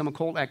somewhere in some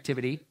occult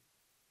activity.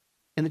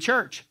 In the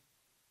church.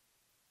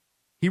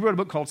 He wrote a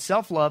book called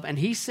Self-Love, and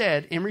he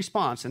said in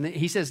response, and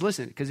he says,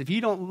 listen, because if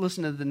you don't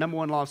listen to the number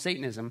one law of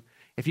Satanism,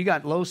 if you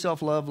got low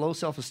self-love, low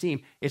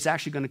self-esteem, it's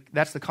actually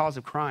that's the cause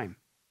of crime.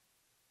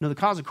 No, the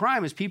cause of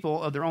crime is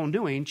people of their own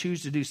doing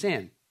choose to do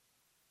sin.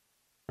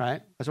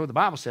 Right? That's what the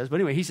Bible says. But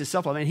anyway, he says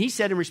self-love. And he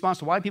said in response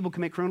to why people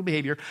commit criminal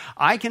behavior,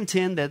 I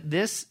contend that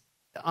this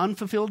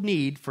unfulfilled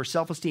need for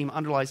self-esteem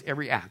underlies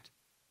every act.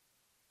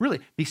 Really.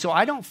 So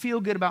I don't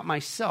feel good about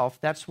myself.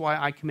 That's why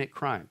I commit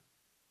crime.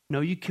 No,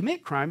 you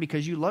commit crime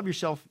because you love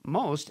yourself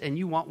most and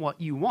you want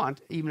what you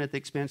want, even at the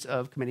expense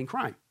of committing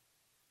crime.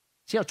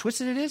 See how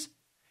twisted it is?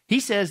 He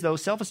says, though,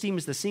 self-esteem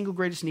is the single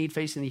greatest need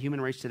facing the human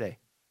race today.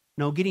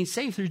 No, getting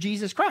saved through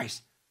Jesus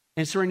Christ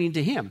and surrendering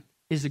to him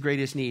is the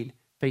greatest need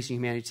facing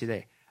humanity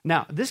today.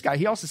 Now, this guy,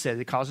 he also said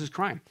it causes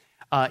crime.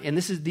 And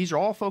these are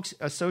all folks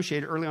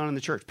associated early on in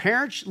the church.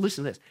 Parents,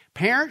 listen to this.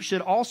 Parents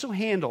should also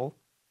handle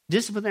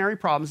disciplinary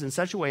problems in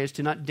such a way as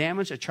to not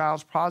damage a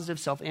child's positive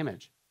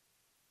self-image.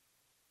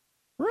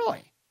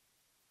 Really?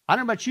 I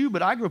don't know about you,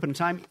 but I grew up in a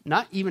time,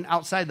 not even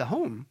outside the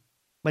home,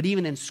 but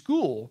even in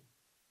school,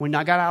 when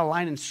I got out of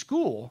line in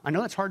school, I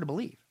know that's hard to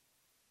believe,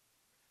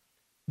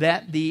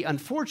 that the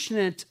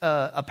unfortunate,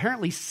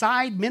 apparently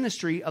side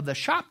ministry of the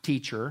shop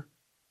teacher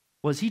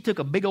was he took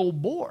a big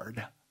old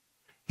board.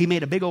 He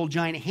made a big old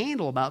giant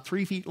handle about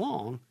 3 feet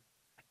long.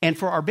 And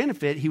for our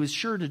benefit, he was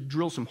sure to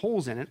drill some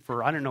holes in it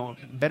for, I don't know,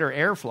 better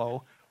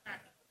airflow.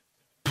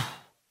 I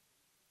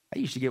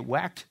used to get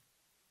whacked.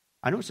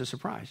 I know it's a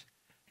surprise.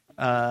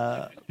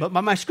 But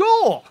by my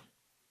school,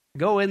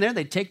 go in there,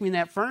 they'd take me in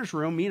that furnace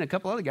room, me and a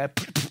couple other guys,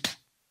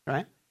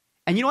 right?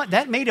 And you know what?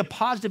 That made a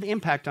positive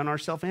impact on our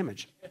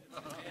self-image.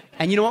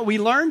 And you know what we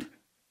learned?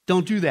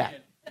 Don't do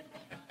that.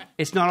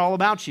 It's not all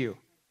about you.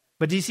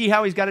 But do you see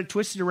how he's got it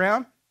twisted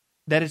around?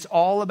 That it's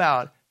all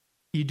about,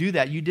 you do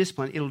that, you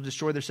discipline, it'll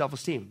destroy their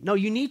self-esteem. No,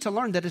 you need to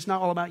learn that it's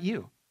not all about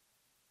you.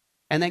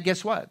 And then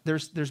guess what?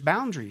 There's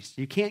boundaries.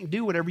 You can't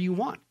do whatever you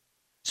want.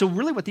 So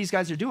really what these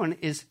guys are doing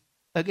is,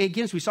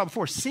 again, as we saw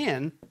before,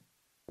 sin.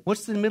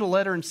 What's the middle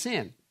letter in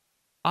sin?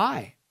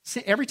 I.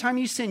 Every time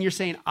you sin, you're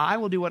saying, I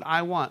will do what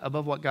I want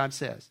above what God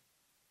says.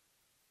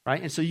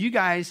 Right? And so you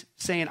guys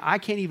saying, I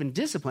can't even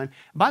discipline.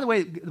 By the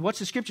way, what's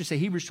the scripture say?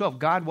 Hebrews 12.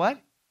 God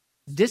what?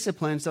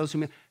 Disciplines those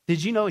who...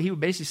 Did you know he was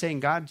basically saying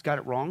God's got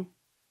it wrong?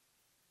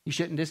 You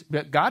shouldn't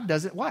but God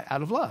does it what?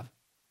 Out of love.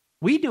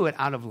 We do it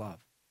out of love.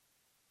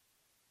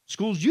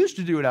 Schools used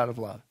to do it out of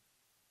love.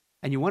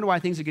 And you wonder why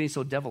things are getting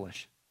so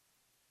devilish.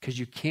 Because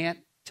you can't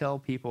tell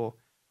people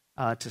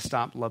to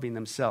stop loving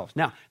themselves.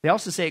 Now, they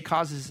also say it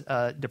causes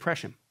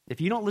depression.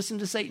 If you don't listen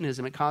to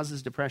Satanism, it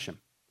causes depression.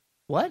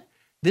 What?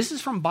 This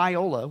is from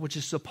Biola, which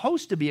is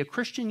supposed to be a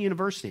Christian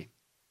university.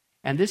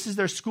 And this is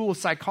their school of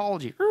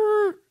psychology.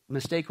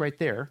 Mistake right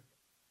there.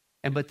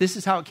 But this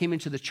is how it came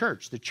into the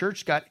church. The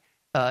church got,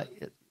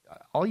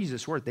 I'll use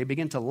this word, they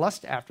began to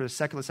lust after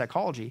secular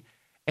psychology.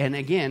 And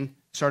again,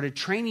 started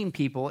training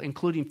people,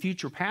 including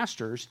future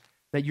pastors,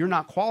 that you're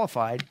not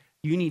qualified.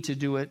 You need to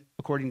do it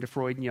according to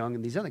Freud and Jung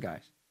and these other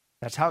guys.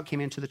 That's how it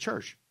came into the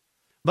church.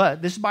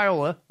 But this is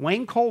Biola.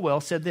 Wayne Colwell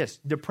said this: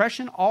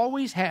 depression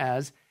always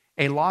has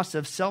a loss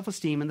of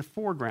self-esteem in the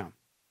foreground.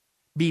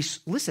 Be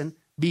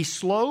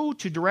slow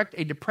to direct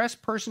a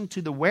depressed person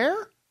to the where?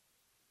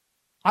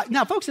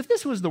 Now, folks, if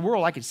this was the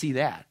world, I could see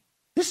that.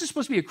 This is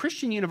supposed to be a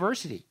Christian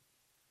university.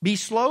 Be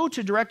slow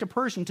to direct a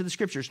person to the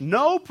scriptures.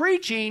 No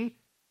preaching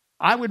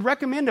I would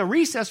recommend a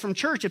recess from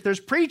church if there's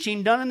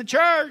preaching done in the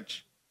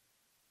church.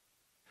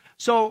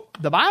 So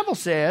the Bible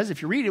says,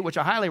 if you read it, which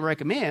I highly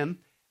recommend,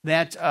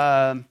 that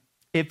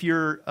if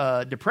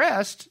you're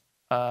depressed,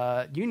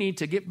 you need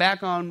to get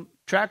back on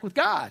track with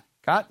God.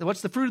 God,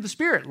 what's the fruit of the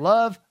Spirit?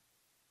 Love,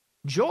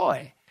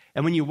 joy.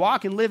 And when you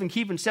walk and live and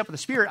keep in step with the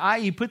Spirit,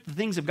 i.e. put the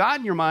things of God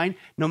in your mind,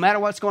 no matter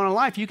what's going on in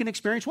life, you can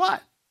experience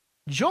what?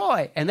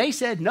 Joy. And they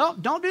said, no,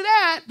 don't do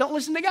that. Don't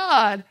listen to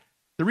God.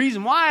 The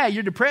reason why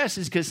you're depressed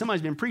is because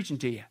somebody's been preaching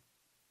to you.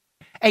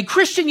 A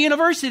Christian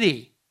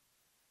university.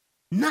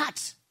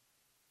 Nuts.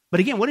 But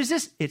again, what is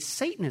this? It's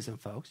Satanism,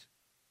 folks,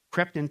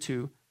 crept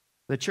into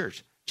the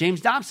church.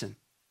 James Dobson,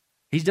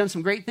 he's done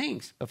some great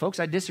things. But folks,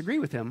 I disagree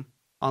with him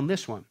on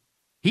this one.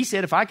 He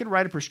said, if I could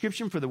write a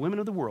prescription for the women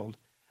of the world,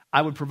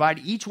 I would provide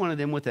each one of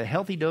them with a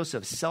healthy dose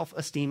of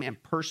self-esteem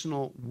and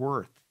personal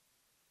worth.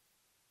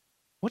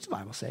 What's the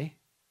Bible say?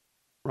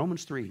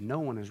 Romans 3, no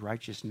one is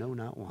righteous, no,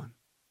 not one.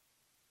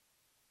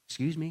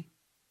 Excuse me?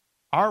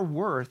 Our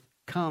worth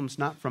comes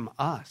not from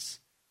us.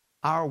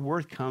 Our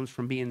worth comes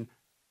from being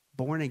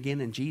born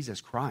again in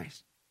Jesus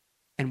Christ.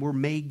 And we're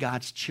made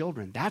God's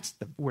children. That's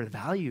where the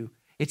value,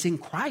 it's in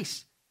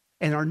Christ.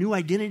 And our new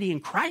identity in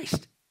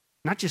Christ.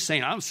 Not just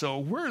saying, I'm so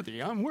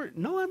worthy, I'm worthy.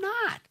 No, I'm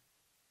not.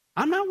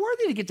 I'm not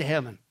worthy to get to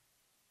heaven.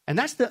 And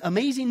that's the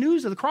amazing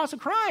news of the cross of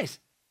Christ.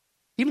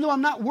 Even though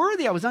I'm not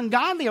worthy, I was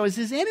ungodly, I was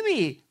his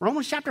enemy.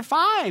 Romans chapter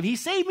 5, he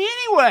saved me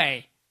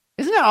anyway.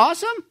 Isn't that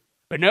awesome?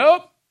 But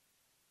nope.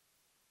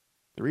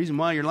 The reason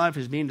why your life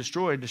is being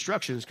destroyed,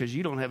 destruction, is because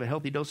you don't have a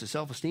healthy dose of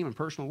self-esteem and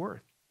personal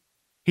worth.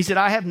 He said,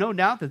 I have no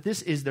doubt that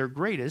this is their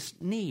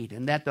greatest need,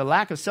 and that the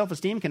lack of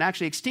self-esteem can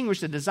actually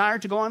extinguish the desire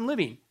to go on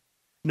living.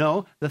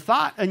 No, the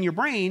thought in your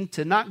brain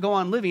to not go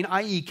on living,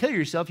 i.e. kill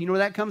yourself, you know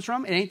where that comes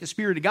from? It ain't the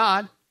Spirit of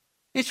God.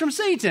 It's from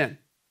Satan.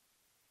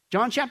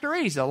 John chapter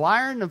 8, he's a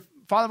liar and the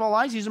father of all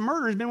lies. He's a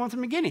murderer. He's been one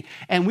from the beginning.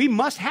 And we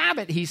must have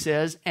it, he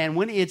says, and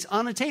when it's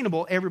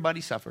unattainable,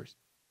 everybody suffers.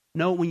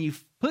 No, when you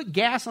put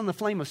gas on the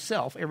flame of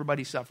self,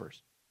 everybody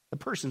suffers. The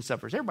person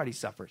suffers. Everybody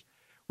suffers.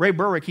 Ray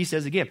Burwick, he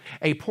says again,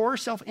 a poor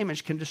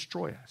self-image can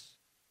destroy us.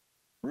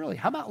 Really,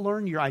 how about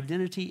learn your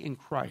identity in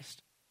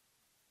Christ?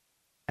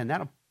 And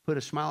that'll put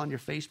a smile on your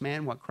face,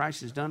 man, what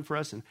Christ has done for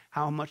us and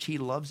how much he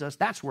loves us.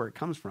 That's where it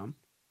comes from.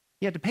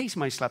 You have to pay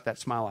somebody to slap that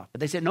smile off.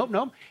 But they said, nope.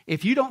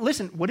 If you don't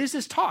listen, what is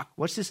this talk?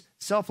 What's this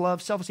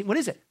self-love, self-esteem? What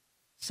is it?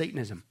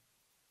 Satanism.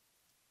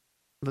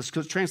 Let's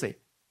translate.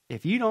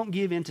 If you don't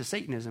give in to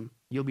Satanism,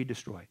 you'll be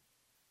destroyed.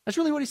 That's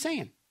really what he's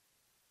saying,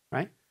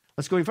 right?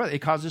 Let's go even further.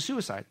 It causes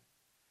suicide.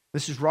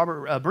 This is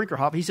Robert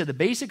Brinkerhoff. He said the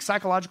basic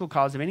psychological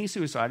cause of any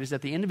suicide is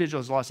that the individual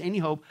has lost any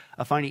hope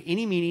of finding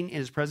any meaning in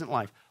his present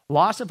life.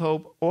 Loss of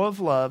hope, or of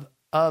love,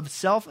 of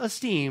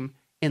self-esteem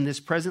in this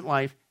present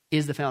life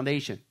is the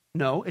foundation.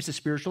 No, it's a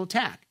spiritual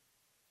attack,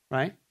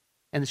 right?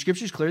 And the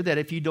scripture is clear that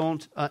if you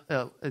don't,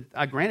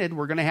 granted,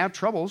 we're going to have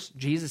troubles.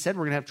 Jesus said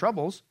we're going to have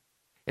troubles.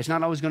 It's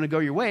not always going to go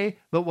your way,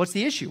 but what's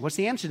the issue? What's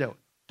the antidote?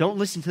 Don't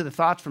listen to the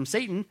thoughts from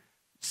Satan,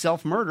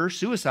 self-murder,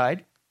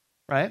 suicide,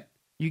 right?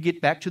 You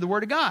get back to the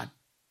word of God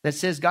that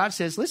says, God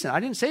says, listen, I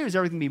didn't say it was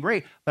everything to be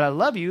great, but I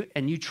love you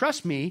and you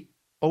trust me.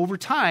 Over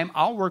time,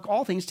 I'll work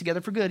all things together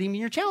for good, even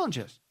your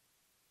challenges.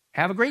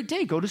 Have a great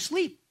day. Go to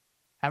sleep.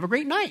 Have a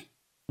great night.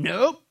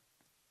 Nope.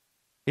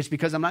 It's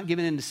because I'm not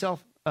giving in to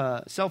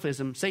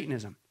selfism,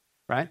 Satanism,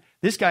 right?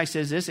 This guy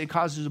says this, it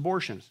causes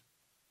abortions.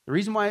 The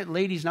reason why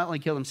ladies not only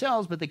kill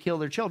themselves, but they kill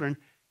their children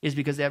is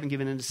because they haven't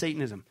given in to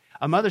Satanism.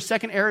 A mother's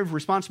second area of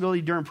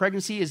responsibility during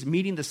pregnancy is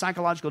meeting the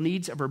psychological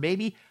needs of her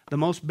baby. The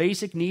most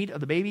basic need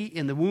of the baby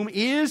in the womb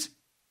is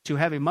to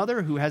have a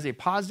mother who has a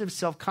positive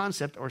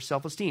self-concept or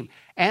self-esteem.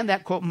 And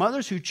that, quote,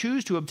 mothers who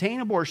choose to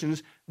obtain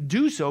abortions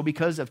do so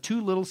because of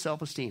too little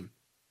self-esteem.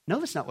 No,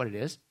 that's not what it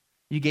is.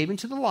 You gave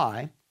into the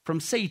lie from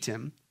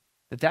Satan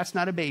that that's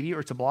not a baby or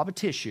it's a blob of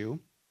tissue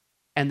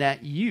and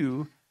that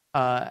you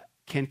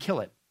can kill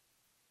it.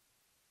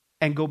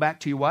 And go back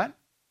to your what?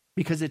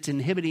 Because it's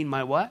inhibiting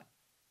my what?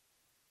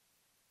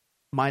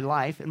 My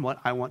life and what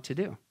I want to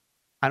do.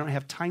 I don't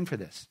have time for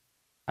this.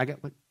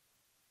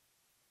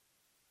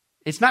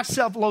 It's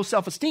not low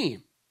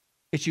self-esteem.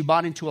 It's you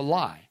bought into a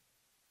lie.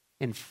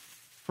 And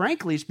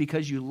frankly, it's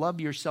because you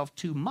love yourself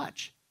too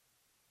much.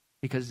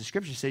 Because the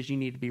scripture says you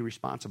need to be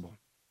responsible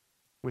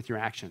with your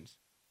actions,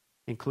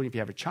 including if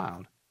you have a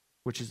child,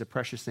 which is a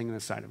precious thing in the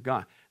sight of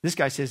God. This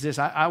guy says this,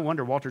 I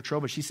wonder, Walter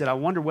Troba, she said, I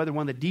wonder whether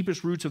one of the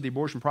deepest roots of the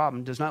abortion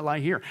problem does not lie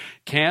here.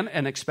 Can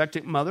an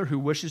expectant mother who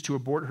wishes to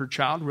abort her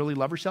child really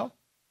love herself?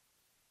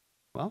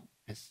 Well,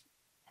 as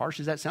harsh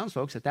as that sounds,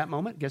 folks, at that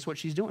moment, guess what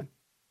she's doing?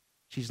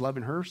 She's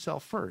loving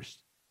herself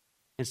first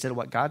instead of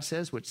what God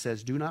says, which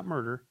says, do not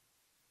murder,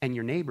 and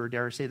your neighbor,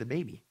 dare I say, the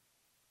baby.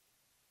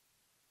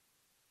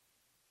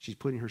 She's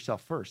putting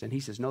herself first. And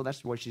he says, no,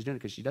 that's the way she's doing it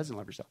because she doesn't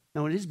love herself.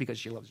 No, it is because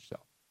she loves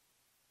herself.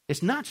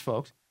 It's nuts,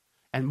 folks.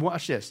 And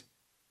watch this.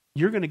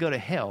 You're going to go to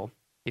hell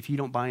if you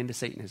don't buy into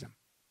Satanism.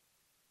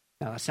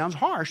 Now, that sounds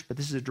harsh, but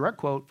this is a direct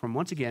quote from,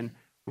 once again,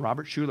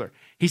 Robert Schuller.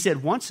 He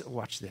said, watch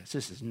this.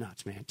 This is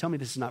nuts, man. Tell me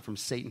this is not from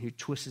Satan who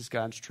twists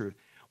God's truth.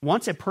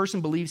 Once a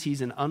person believes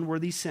he's an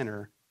unworthy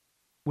sinner,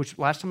 which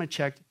last time I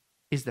checked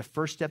is the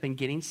first step in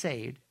getting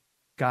saved,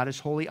 God is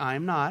holy, I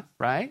am not,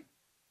 right?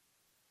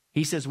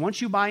 He says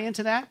once you buy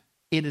into that,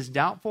 it is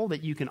doubtful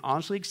that you can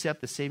honestly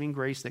accept the saving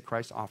grace that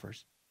Christ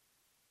offers.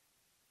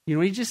 You know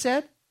what he just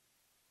said?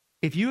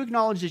 If you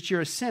acknowledge that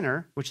you're a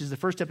sinner, which is the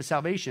first step of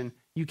salvation,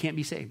 you can't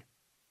be saved.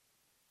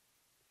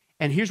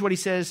 And here's what he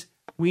says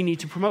we need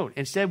to promote.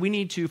 Instead, we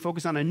need to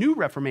focus on a new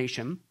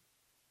reformation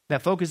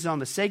that focuses on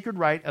the sacred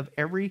right of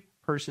every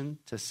person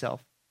to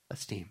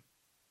self-esteem.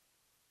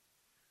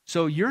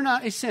 So you're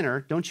not a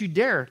sinner. Don't you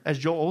dare, as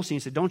Joel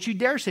Osteen said, don't you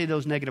dare say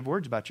those negative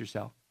words about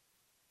yourself.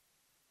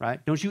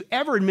 Right? Don't you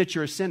ever admit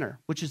you're a sinner,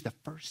 which is the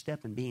first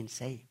step in being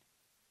saved.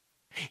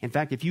 In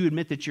fact, if you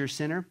admit that you're a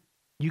sinner,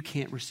 you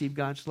can't receive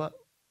God's love.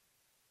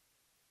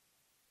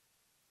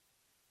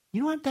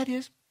 You know what that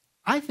is?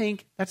 I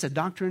think that's a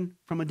doctrine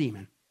from a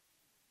demon.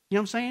 You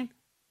know what I'm saying?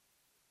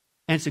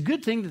 And it's a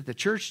good thing that the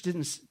church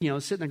didn't,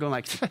 sit there going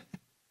like,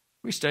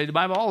 we studied the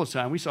Bible all the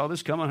time. We saw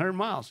this come 100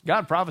 miles.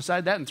 God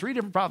prophesied that in 3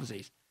 different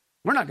prophecies.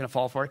 We're not going to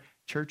fall for it.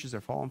 Churches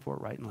are falling for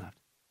it right and left.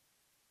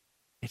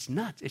 It's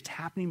nuts. It's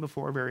happening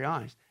before our very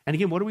eyes. And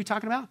again, what are we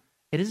talking about?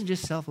 It isn't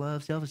just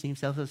self-love, self-esteem,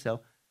 self.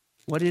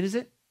 What is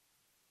it?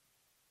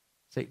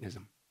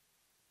 Satanism.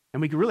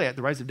 And we could really add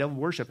the rise of devil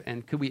worship.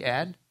 And could we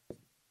add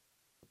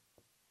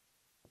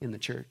in the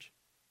church?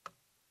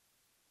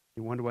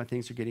 You wonder why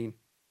things are getting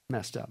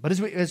messed up. But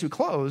as we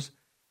close,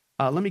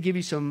 let me give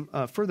you some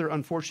further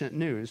unfortunate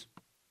news.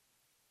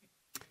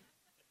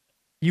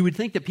 You would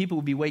think that people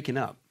would be waking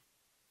up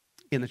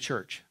in the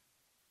church,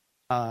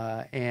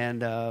 but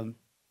they're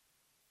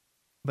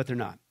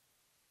not.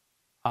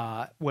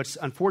 What's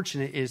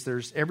unfortunate is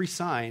there's every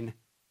sign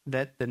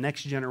that the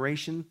next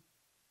generation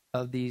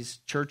of these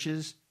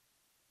churches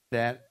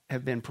that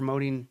have been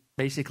promoting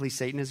basically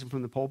Satanism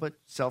from the pulpit,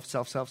 self,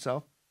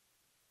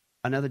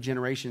 another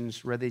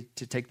generation's ready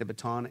to take the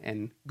baton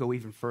and go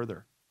even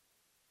further.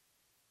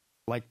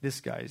 Like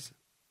this guy's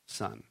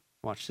son.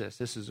 Watch this.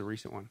 This is a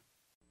recent one.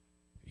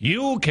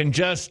 You can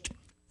just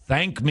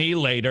thank me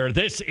later.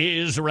 This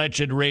is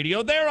Wretched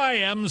Radio. There I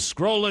am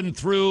scrolling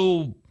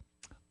through.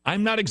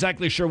 I'm not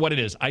exactly sure what it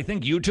is. I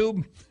think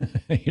YouTube.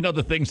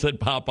 The things that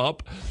pop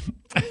up.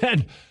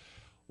 And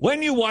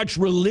when you watch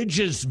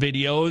religious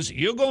videos,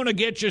 you're going to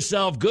get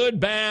yourself good,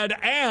 bad,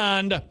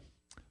 and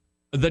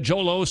the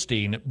Joel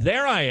Osteen.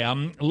 There I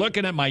am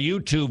looking at my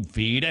YouTube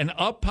feed, and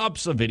up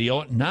pops a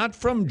video, not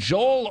from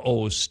Joel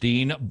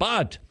Osteen,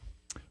 but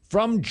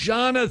from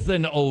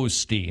Jonathan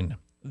Osteen.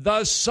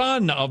 The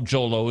son of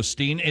Joel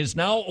Osteen is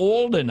now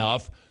old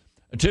enough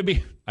to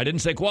be, I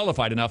didn't say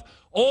qualified enough,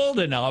 old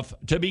enough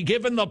to be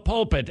given the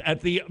pulpit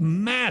at the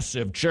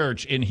massive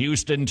church in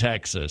Houston,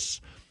 Texas.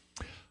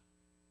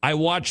 I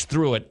watched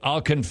through it.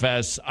 I'll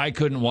confess, I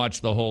couldn't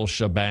watch the whole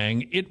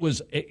shebang. It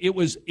was,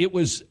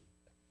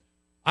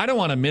 I don't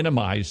want to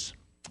minimize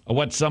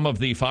what some of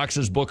the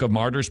Fox's Book of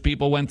Martyrs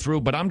people went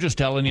through, but I'm just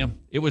telling you,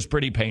 it was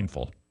pretty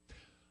painful.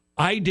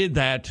 I did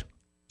that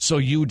so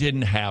you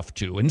didn't have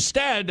to.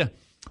 Instead,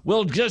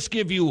 we'll just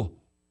give you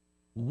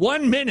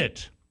 1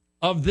 minute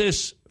of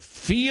this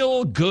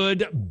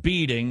feel-good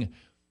beating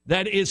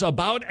that is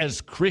about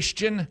as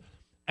Christian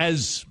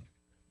as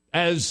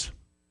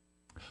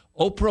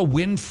Oprah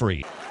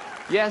Winfrey.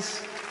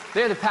 Yes,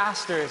 they're the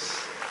pastors,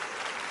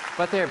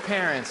 but they're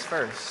parents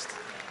first.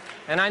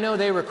 And I know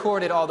they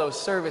recorded all those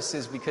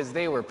services because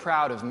they were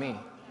proud of me.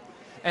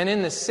 And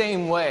in the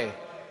same way,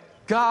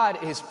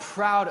 God is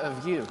proud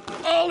of you.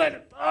 Hold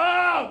it!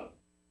 Oh!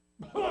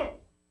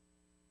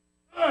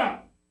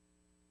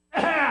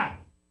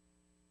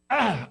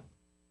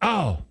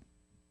 Oh.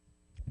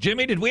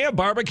 Jimmy, did we have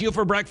barbecue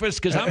for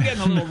breakfast? Because I'm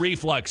getting a little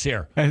reflux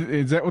here.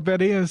 Is that what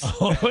that is?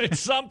 Oh,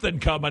 it's something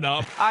coming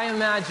up. I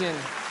imagine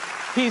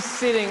he's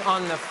sitting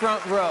on the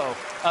front row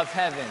of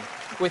heaven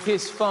with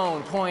his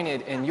phone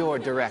pointed in your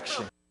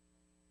direction.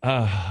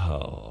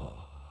 The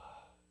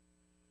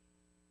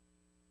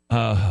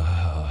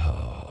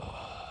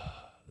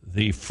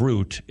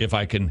fruit, if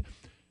I can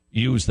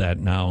use that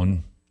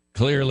noun,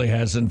 clearly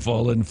hasn't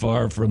fallen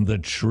far from the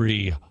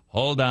tree.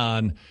 Hold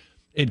on.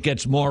 It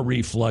gets more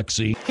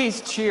refluxy.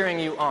 He's cheering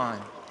you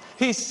on.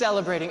 He's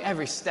celebrating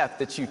every step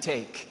that you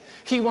take.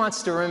 He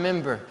wants to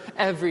remember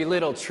every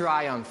little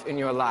triumph in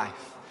your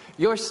life.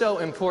 You're so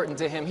important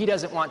to him, he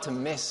doesn't want to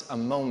miss a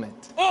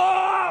moment.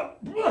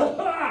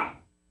 Oh!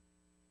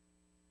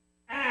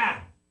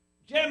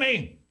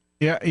 Jimmy!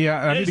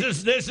 Yeah.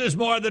 This is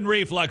more than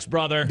reflux,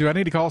 brother. Do I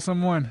need to call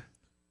someone?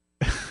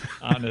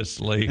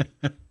 Honestly.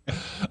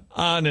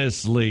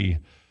 Honestly.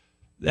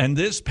 And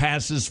this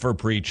passes for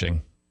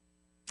preaching.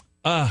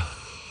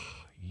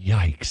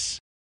 Yikes.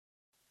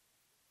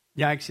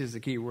 Yikes is the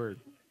key word.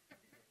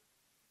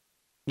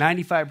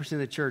 95% of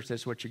the church,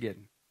 that's what you're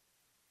getting.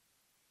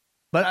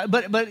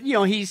 But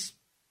he's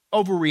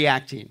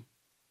overreacting,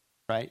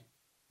 right?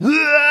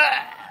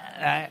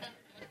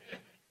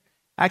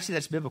 Actually,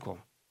 that's biblical.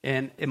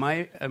 And in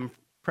my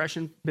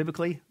impression,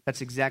 biblically, that's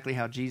exactly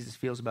how Jesus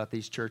feels about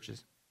these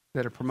churches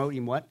that are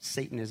promoting what?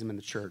 Satanism in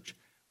the church.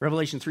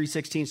 Revelation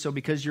 3:16, so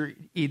because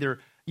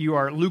you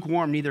are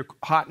lukewarm, neither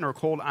hot nor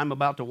cold, I'm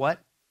about to what?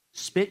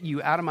 Spit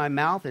you out of my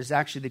mouth is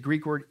actually the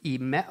Greek word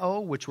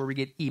emeo, which where we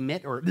get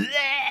emit or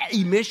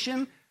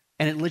emission,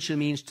 and it literally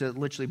means to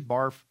literally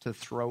barf, to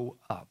throw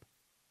up.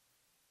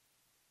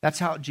 That's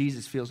how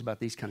Jesus feels about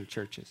these kind of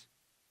churches.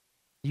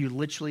 You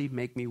literally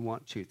make me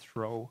want to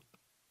throw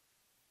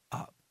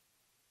up.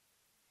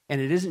 And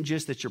it isn't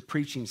just that you're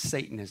preaching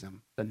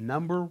Satanism, the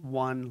number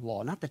one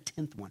law, not the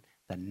 10th one,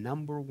 the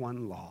number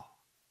one law.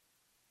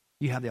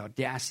 You have the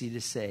audacity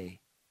to say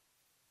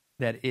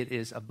that it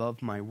is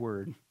above my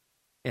word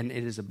and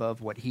it is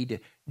above what he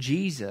did.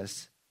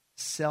 Jesus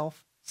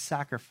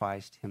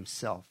self-sacrificed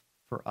himself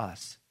for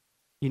us.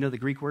 You know the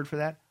Greek word for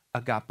that?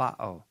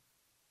 Agapao,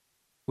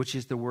 which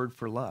is the word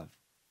for love,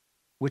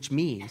 which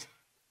means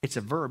it's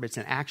a verb, it's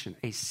an action,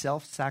 a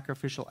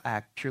self-sacrificial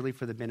act purely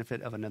for the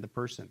benefit of another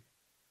person.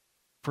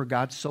 For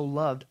God so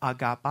loved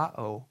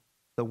agapao,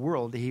 the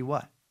world, that he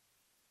what?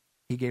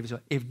 He gave his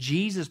life. If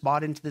Jesus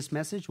bought into this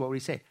message, what would he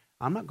say?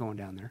 I'm not going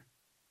down there.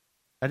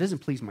 That doesn't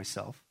please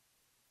myself.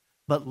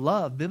 But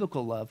love,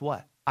 biblical love,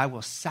 what? I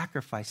will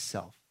sacrifice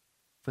self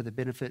for the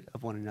benefit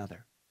of one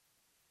another.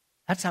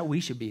 That's how we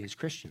should be as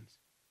Christians.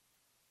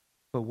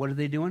 But what are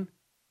they doing?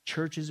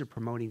 Churches are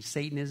promoting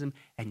Satanism,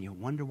 and you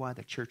wonder why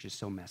the church is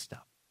so messed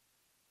up.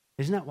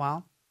 Isn't that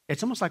wild?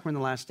 It's almost like we're in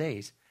the last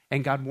days,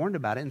 and God warned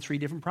about it in 3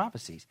 different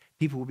prophecies.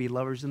 People would be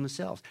lovers of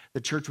themselves.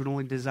 The church would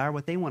only desire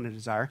what they want to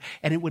desire,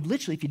 and it would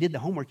literally, if you did the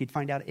homework, you'd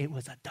find out it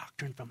was a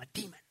doctrine from a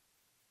demon.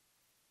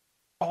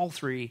 All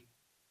 3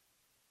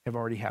 have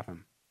already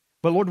happened.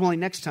 But Lord willing,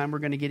 next time we're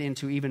going to get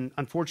into even,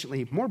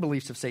 unfortunately, more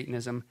beliefs of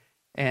Satanism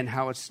and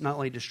how it's not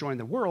only destroying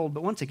the world,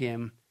 but once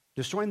again,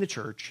 destroying the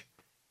church.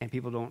 And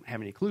people don't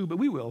have any clue, but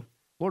we will,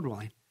 Lord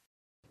willing.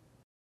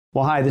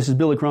 Well, hi, this is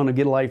Billy Crone of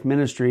Get a Life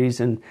Ministries,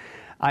 and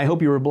I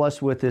hope you were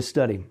blessed with this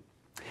study.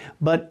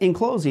 But in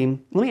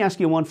closing, let me ask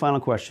you one final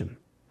question.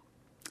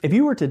 If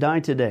you were to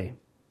die today,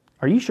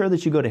 are you sure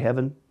that you go to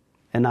heaven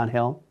and not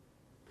hell?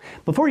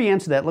 Before you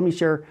answer that, let me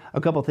share a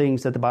couple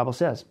things that the Bible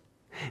says.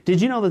 Did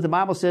you know that the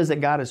Bible says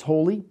that God is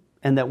holy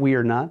and that we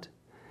are not?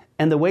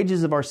 And the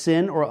wages of our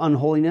sin or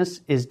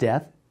unholiness is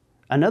death?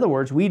 In other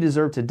words, we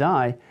deserve to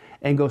die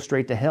and go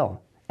straight to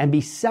hell and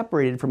be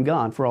separated from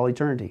God for all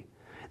eternity.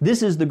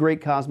 This is the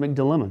great cosmic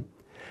dilemma.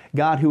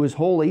 God, who is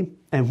holy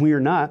and we are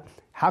not,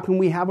 how can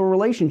we have a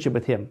relationship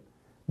with him?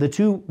 The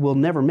two will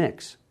never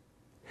mix.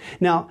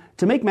 Now,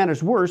 to make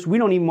matters worse, we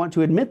don't even want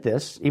to admit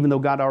this, even though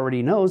God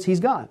already knows he's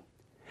God.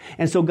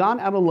 And so God,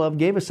 out of love,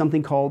 gave us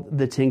something called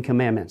the 10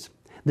 Commandments.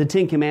 The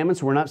 10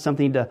 Commandments were not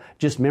something to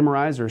just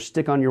memorize or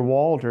stick on your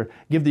wall to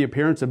give the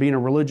appearance of being a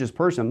religious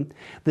person.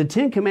 The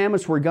 10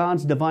 Commandments were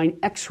God's divine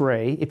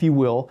x-ray, if you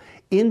will,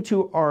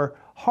 into our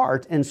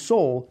heart and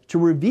soul to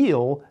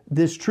reveal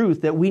this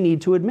truth that we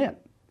need to admit.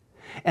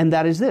 And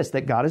that is this,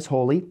 that God is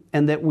holy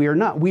and that we are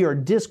not. We are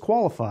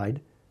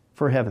disqualified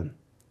for heaven.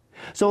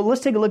 So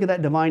let's take a look at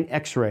that divine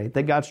x-ray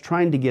that God's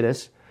trying to get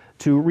us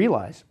to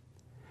realize.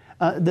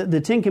 The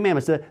 10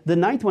 Commandments, the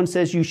 9th one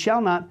says, you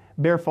shall not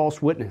bear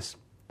false witness.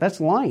 That's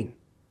lying.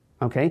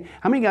 Okay?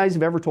 How many guys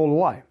have ever told a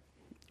lie?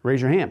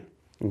 Raise your hand.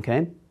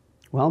 Okay?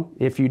 Well,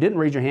 if you didn't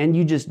raise your hand,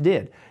 you just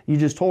did. You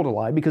just told a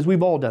lie because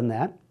we've all done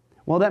that.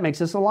 Well, that makes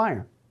us a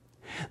liar.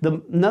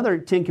 Another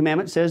 10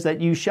 Commandment says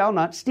that you shall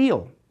not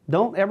steal.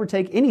 Don't ever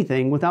take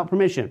anything without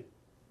permission.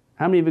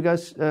 How many of you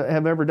guys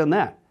have ever done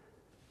that?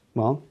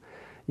 Well,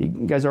 you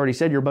guys already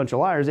said you're a bunch of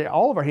liars.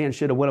 All of our hands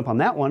should have went up on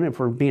that one if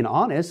we're being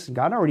honest.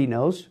 God already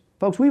knows.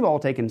 Folks, we've all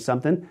taken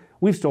something.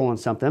 We've stolen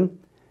something,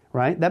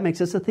 right? That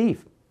makes us a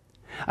thief.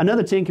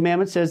 Another 10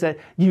 Commandments says that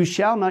you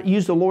shall not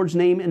use the Lord's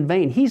name in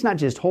vain. He's not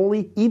just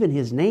holy, even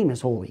his name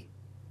is holy.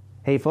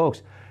 Hey,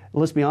 folks,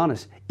 let's be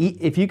honest.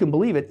 If you can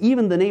believe it,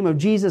 even the name of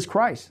Jesus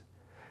Christ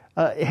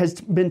has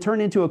been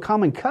turned into a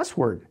common cuss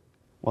word.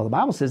 Well, the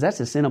Bible says that's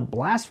a sin of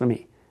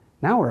blasphemy.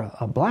 Now we're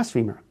a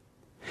blasphemer.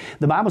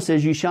 The Bible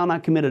says you shall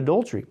not commit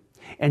adultery.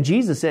 And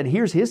Jesus said,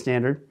 here's his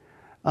standard.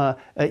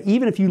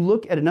 Even if you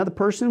look at another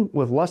person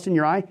with lust in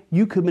your eye,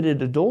 you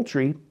committed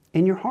adultery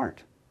in your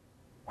heart.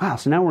 Wow,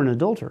 so now we're an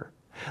adulterer.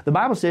 The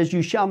Bible says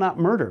you shall not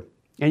murder.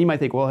 And you might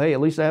think, well, hey,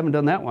 at least I haven't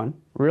done that one.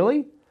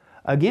 Really?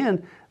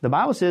 Again, the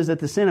Bible says that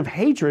the sin of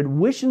hatred,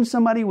 wishing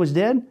somebody was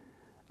dead,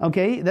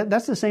 okay,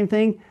 that's the same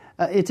thing.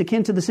 It's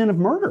akin to the sin of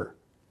murder.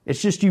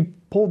 It's just you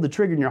pulled the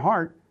trigger in your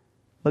heart,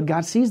 but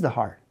God sees the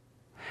heart.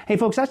 Hey,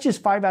 folks, that's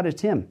just 5 out of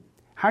 10.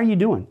 How are you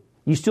doing?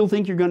 You still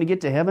think you're going to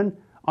get to heaven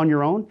on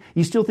your own?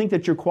 You still think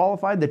that you're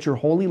qualified, that you're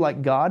holy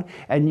like God,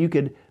 and you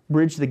could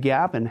bridge the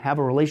gap and have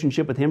a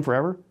relationship with him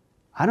forever?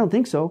 I don't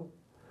think so.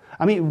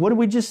 I mean, what did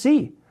we just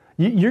see?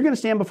 You're going to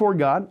stand before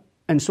God,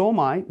 and so am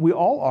I. We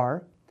all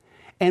are.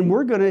 And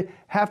we're going to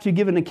have to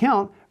give an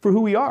account for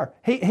who we are.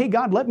 Hey,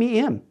 God, let me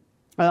in.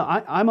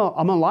 I'm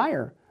a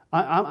liar.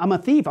 I'm a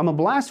thief. I'm a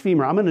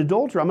blasphemer. I'm an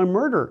adulterer. I'm a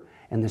murderer.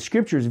 And the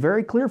scripture is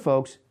very clear,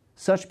 folks.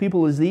 Such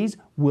people as these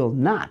will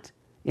not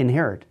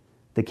inherit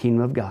the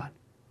kingdom of God.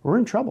 We're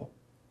in trouble.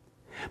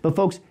 But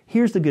folks,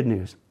 here's the good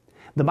news.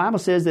 The Bible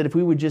says that if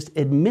we would just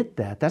admit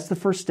that, that's the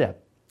first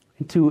step.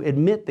 to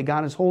admit that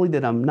God is holy,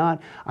 that I'm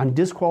not, I'm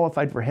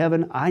disqualified for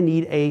heaven, I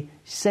need a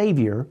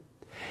Savior,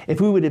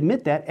 if we would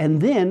admit that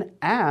and then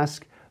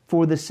ask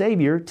for the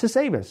Savior to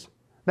save us.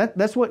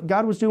 That's what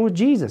God was doing with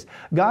Jesus.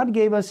 God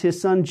gave us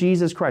His Son,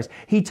 Jesus Christ.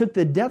 He took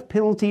the death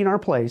penalty in our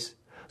place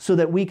so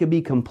that we could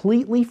be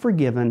completely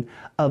forgiven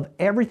of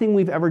everything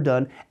we've ever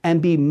done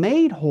and be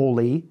made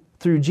holy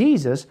through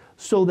Jesus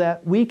so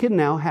that we can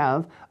now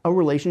have a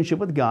relationship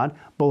with God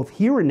both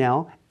here and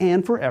now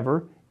and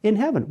forever in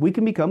heaven. We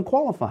can become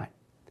qualified.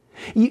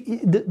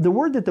 The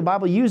word that the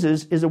Bible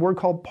uses is a word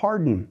called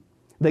pardon.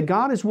 That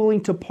God is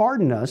willing to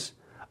pardon us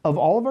of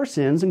all of our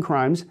sins and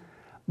crimes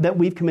that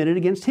we've committed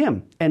against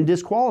Him and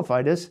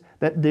disqualified us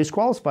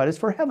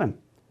for heaven,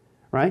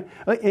 right?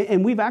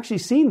 And we've actually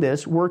seen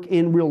this work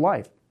in real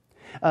life.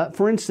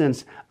 For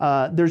instance,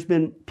 there's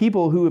been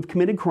people who have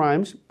committed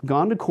crimes,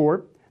 gone to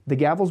court, the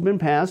gavel's been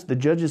passed, the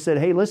judge has said,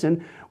 hey,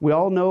 listen, we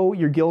all know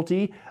you're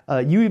guilty,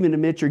 you even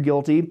admit you're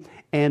guilty,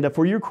 and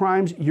for your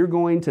crimes, you're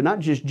going to not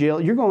just jail,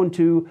 you're going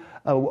to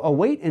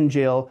await in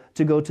jail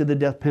to go to the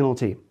death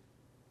penalty.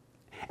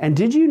 And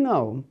did you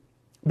know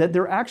that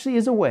there actually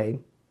is a way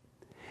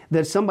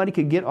that somebody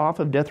could get off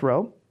of death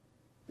row?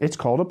 It's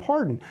called a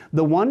pardon.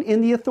 The one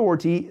in the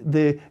authority,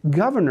 the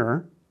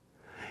governor,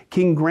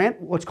 can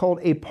grant what's called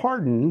a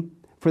pardon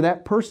for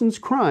that person's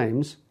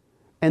crimes,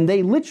 and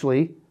they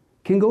literally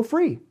can go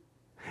free.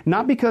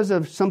 Not because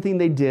of something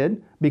they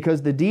did,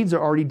 because the deeds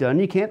are already done,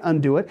 you can't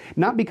undo it.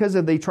 Not because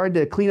they tried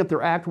to clean up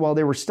their act while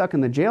they were stuck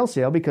in the jail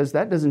cell, because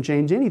that doesn't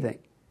change anything.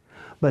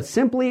 But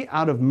simply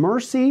out of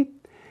mercy,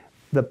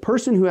 the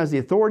person who has the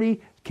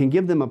authority can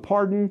give them a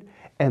pardon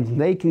and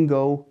they can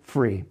go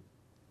free.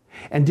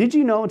 And did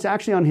you know it's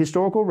actually on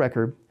historical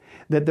record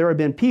that there have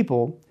been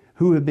people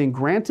who have been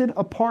granted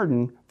a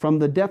pardon from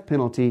the death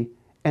penalty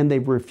and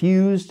they've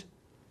refused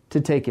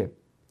to take it.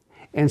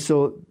 And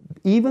so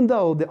even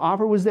though the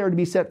offer was there to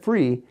be set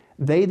free,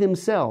 they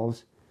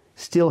themselves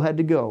still had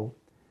to go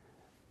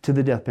to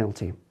the death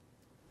penalty.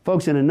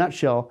 Folks, in a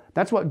nutshell,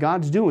 that's what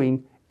God's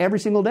doing every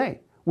single day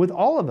with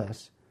all of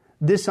us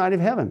this side of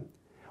heaven.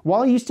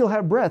 While you still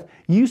have breath,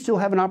 you still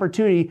have an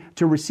opportunity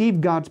to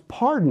receive God's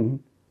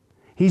pardon.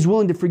 He's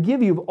willing to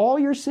forgive you of all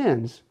your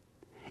sins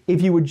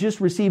if you would just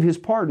receive His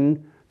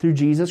pardon through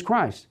Jesus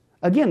Christ.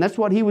 Again, that's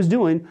what He was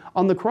doing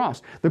on the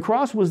cross. The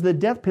cross was the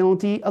death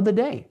penalty of the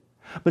day.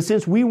 But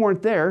since we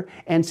weren't there,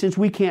 and since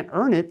we can't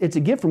earn it, it's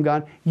a gift from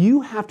God,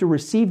 you have to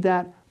receive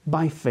that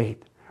by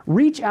faith.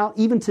 Reach out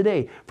even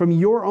today from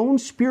your own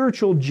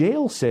spiritual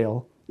jail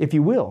cell, if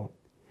you will,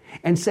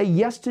 and say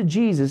yes to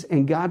Jesus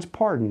and God's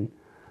pardon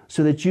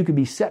so that you can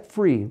be set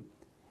free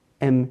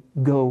and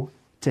go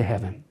to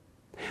heaven.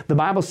 The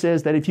Bible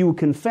says that if you will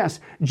confess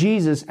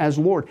Jesus as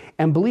Lord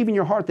and believe in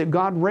your heart that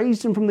God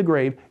raised Him from the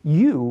grave,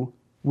 you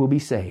will be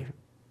saved.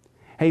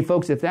 Hey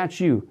folks, if that's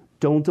you,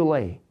 don't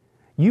delay.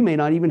 You may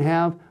not even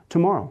have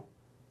tomorrow.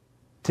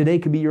 Today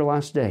could be your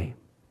last day.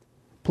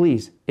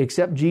 Please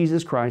accept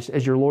Jesus Christ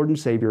as your Lord and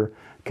Savior.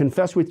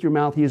 Confess with your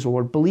mouth He is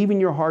Lord. Believe in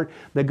your heart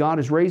that God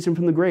has raised Him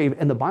from the grave,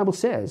 and the Bible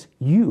says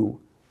you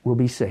will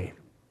be saved.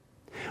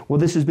 Well,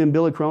 this has been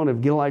Billy Crone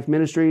of Get a Life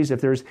Ministries.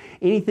 If there's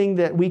anything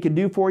that we could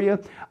do for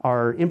you,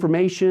 our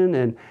information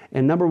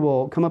and number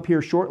will come up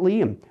here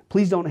shortly, and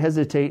please don't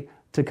hesitate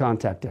to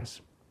contact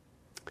us.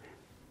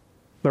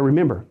 But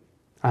remember,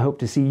 I hope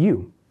to see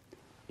you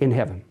in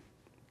heaven.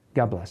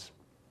 God bless.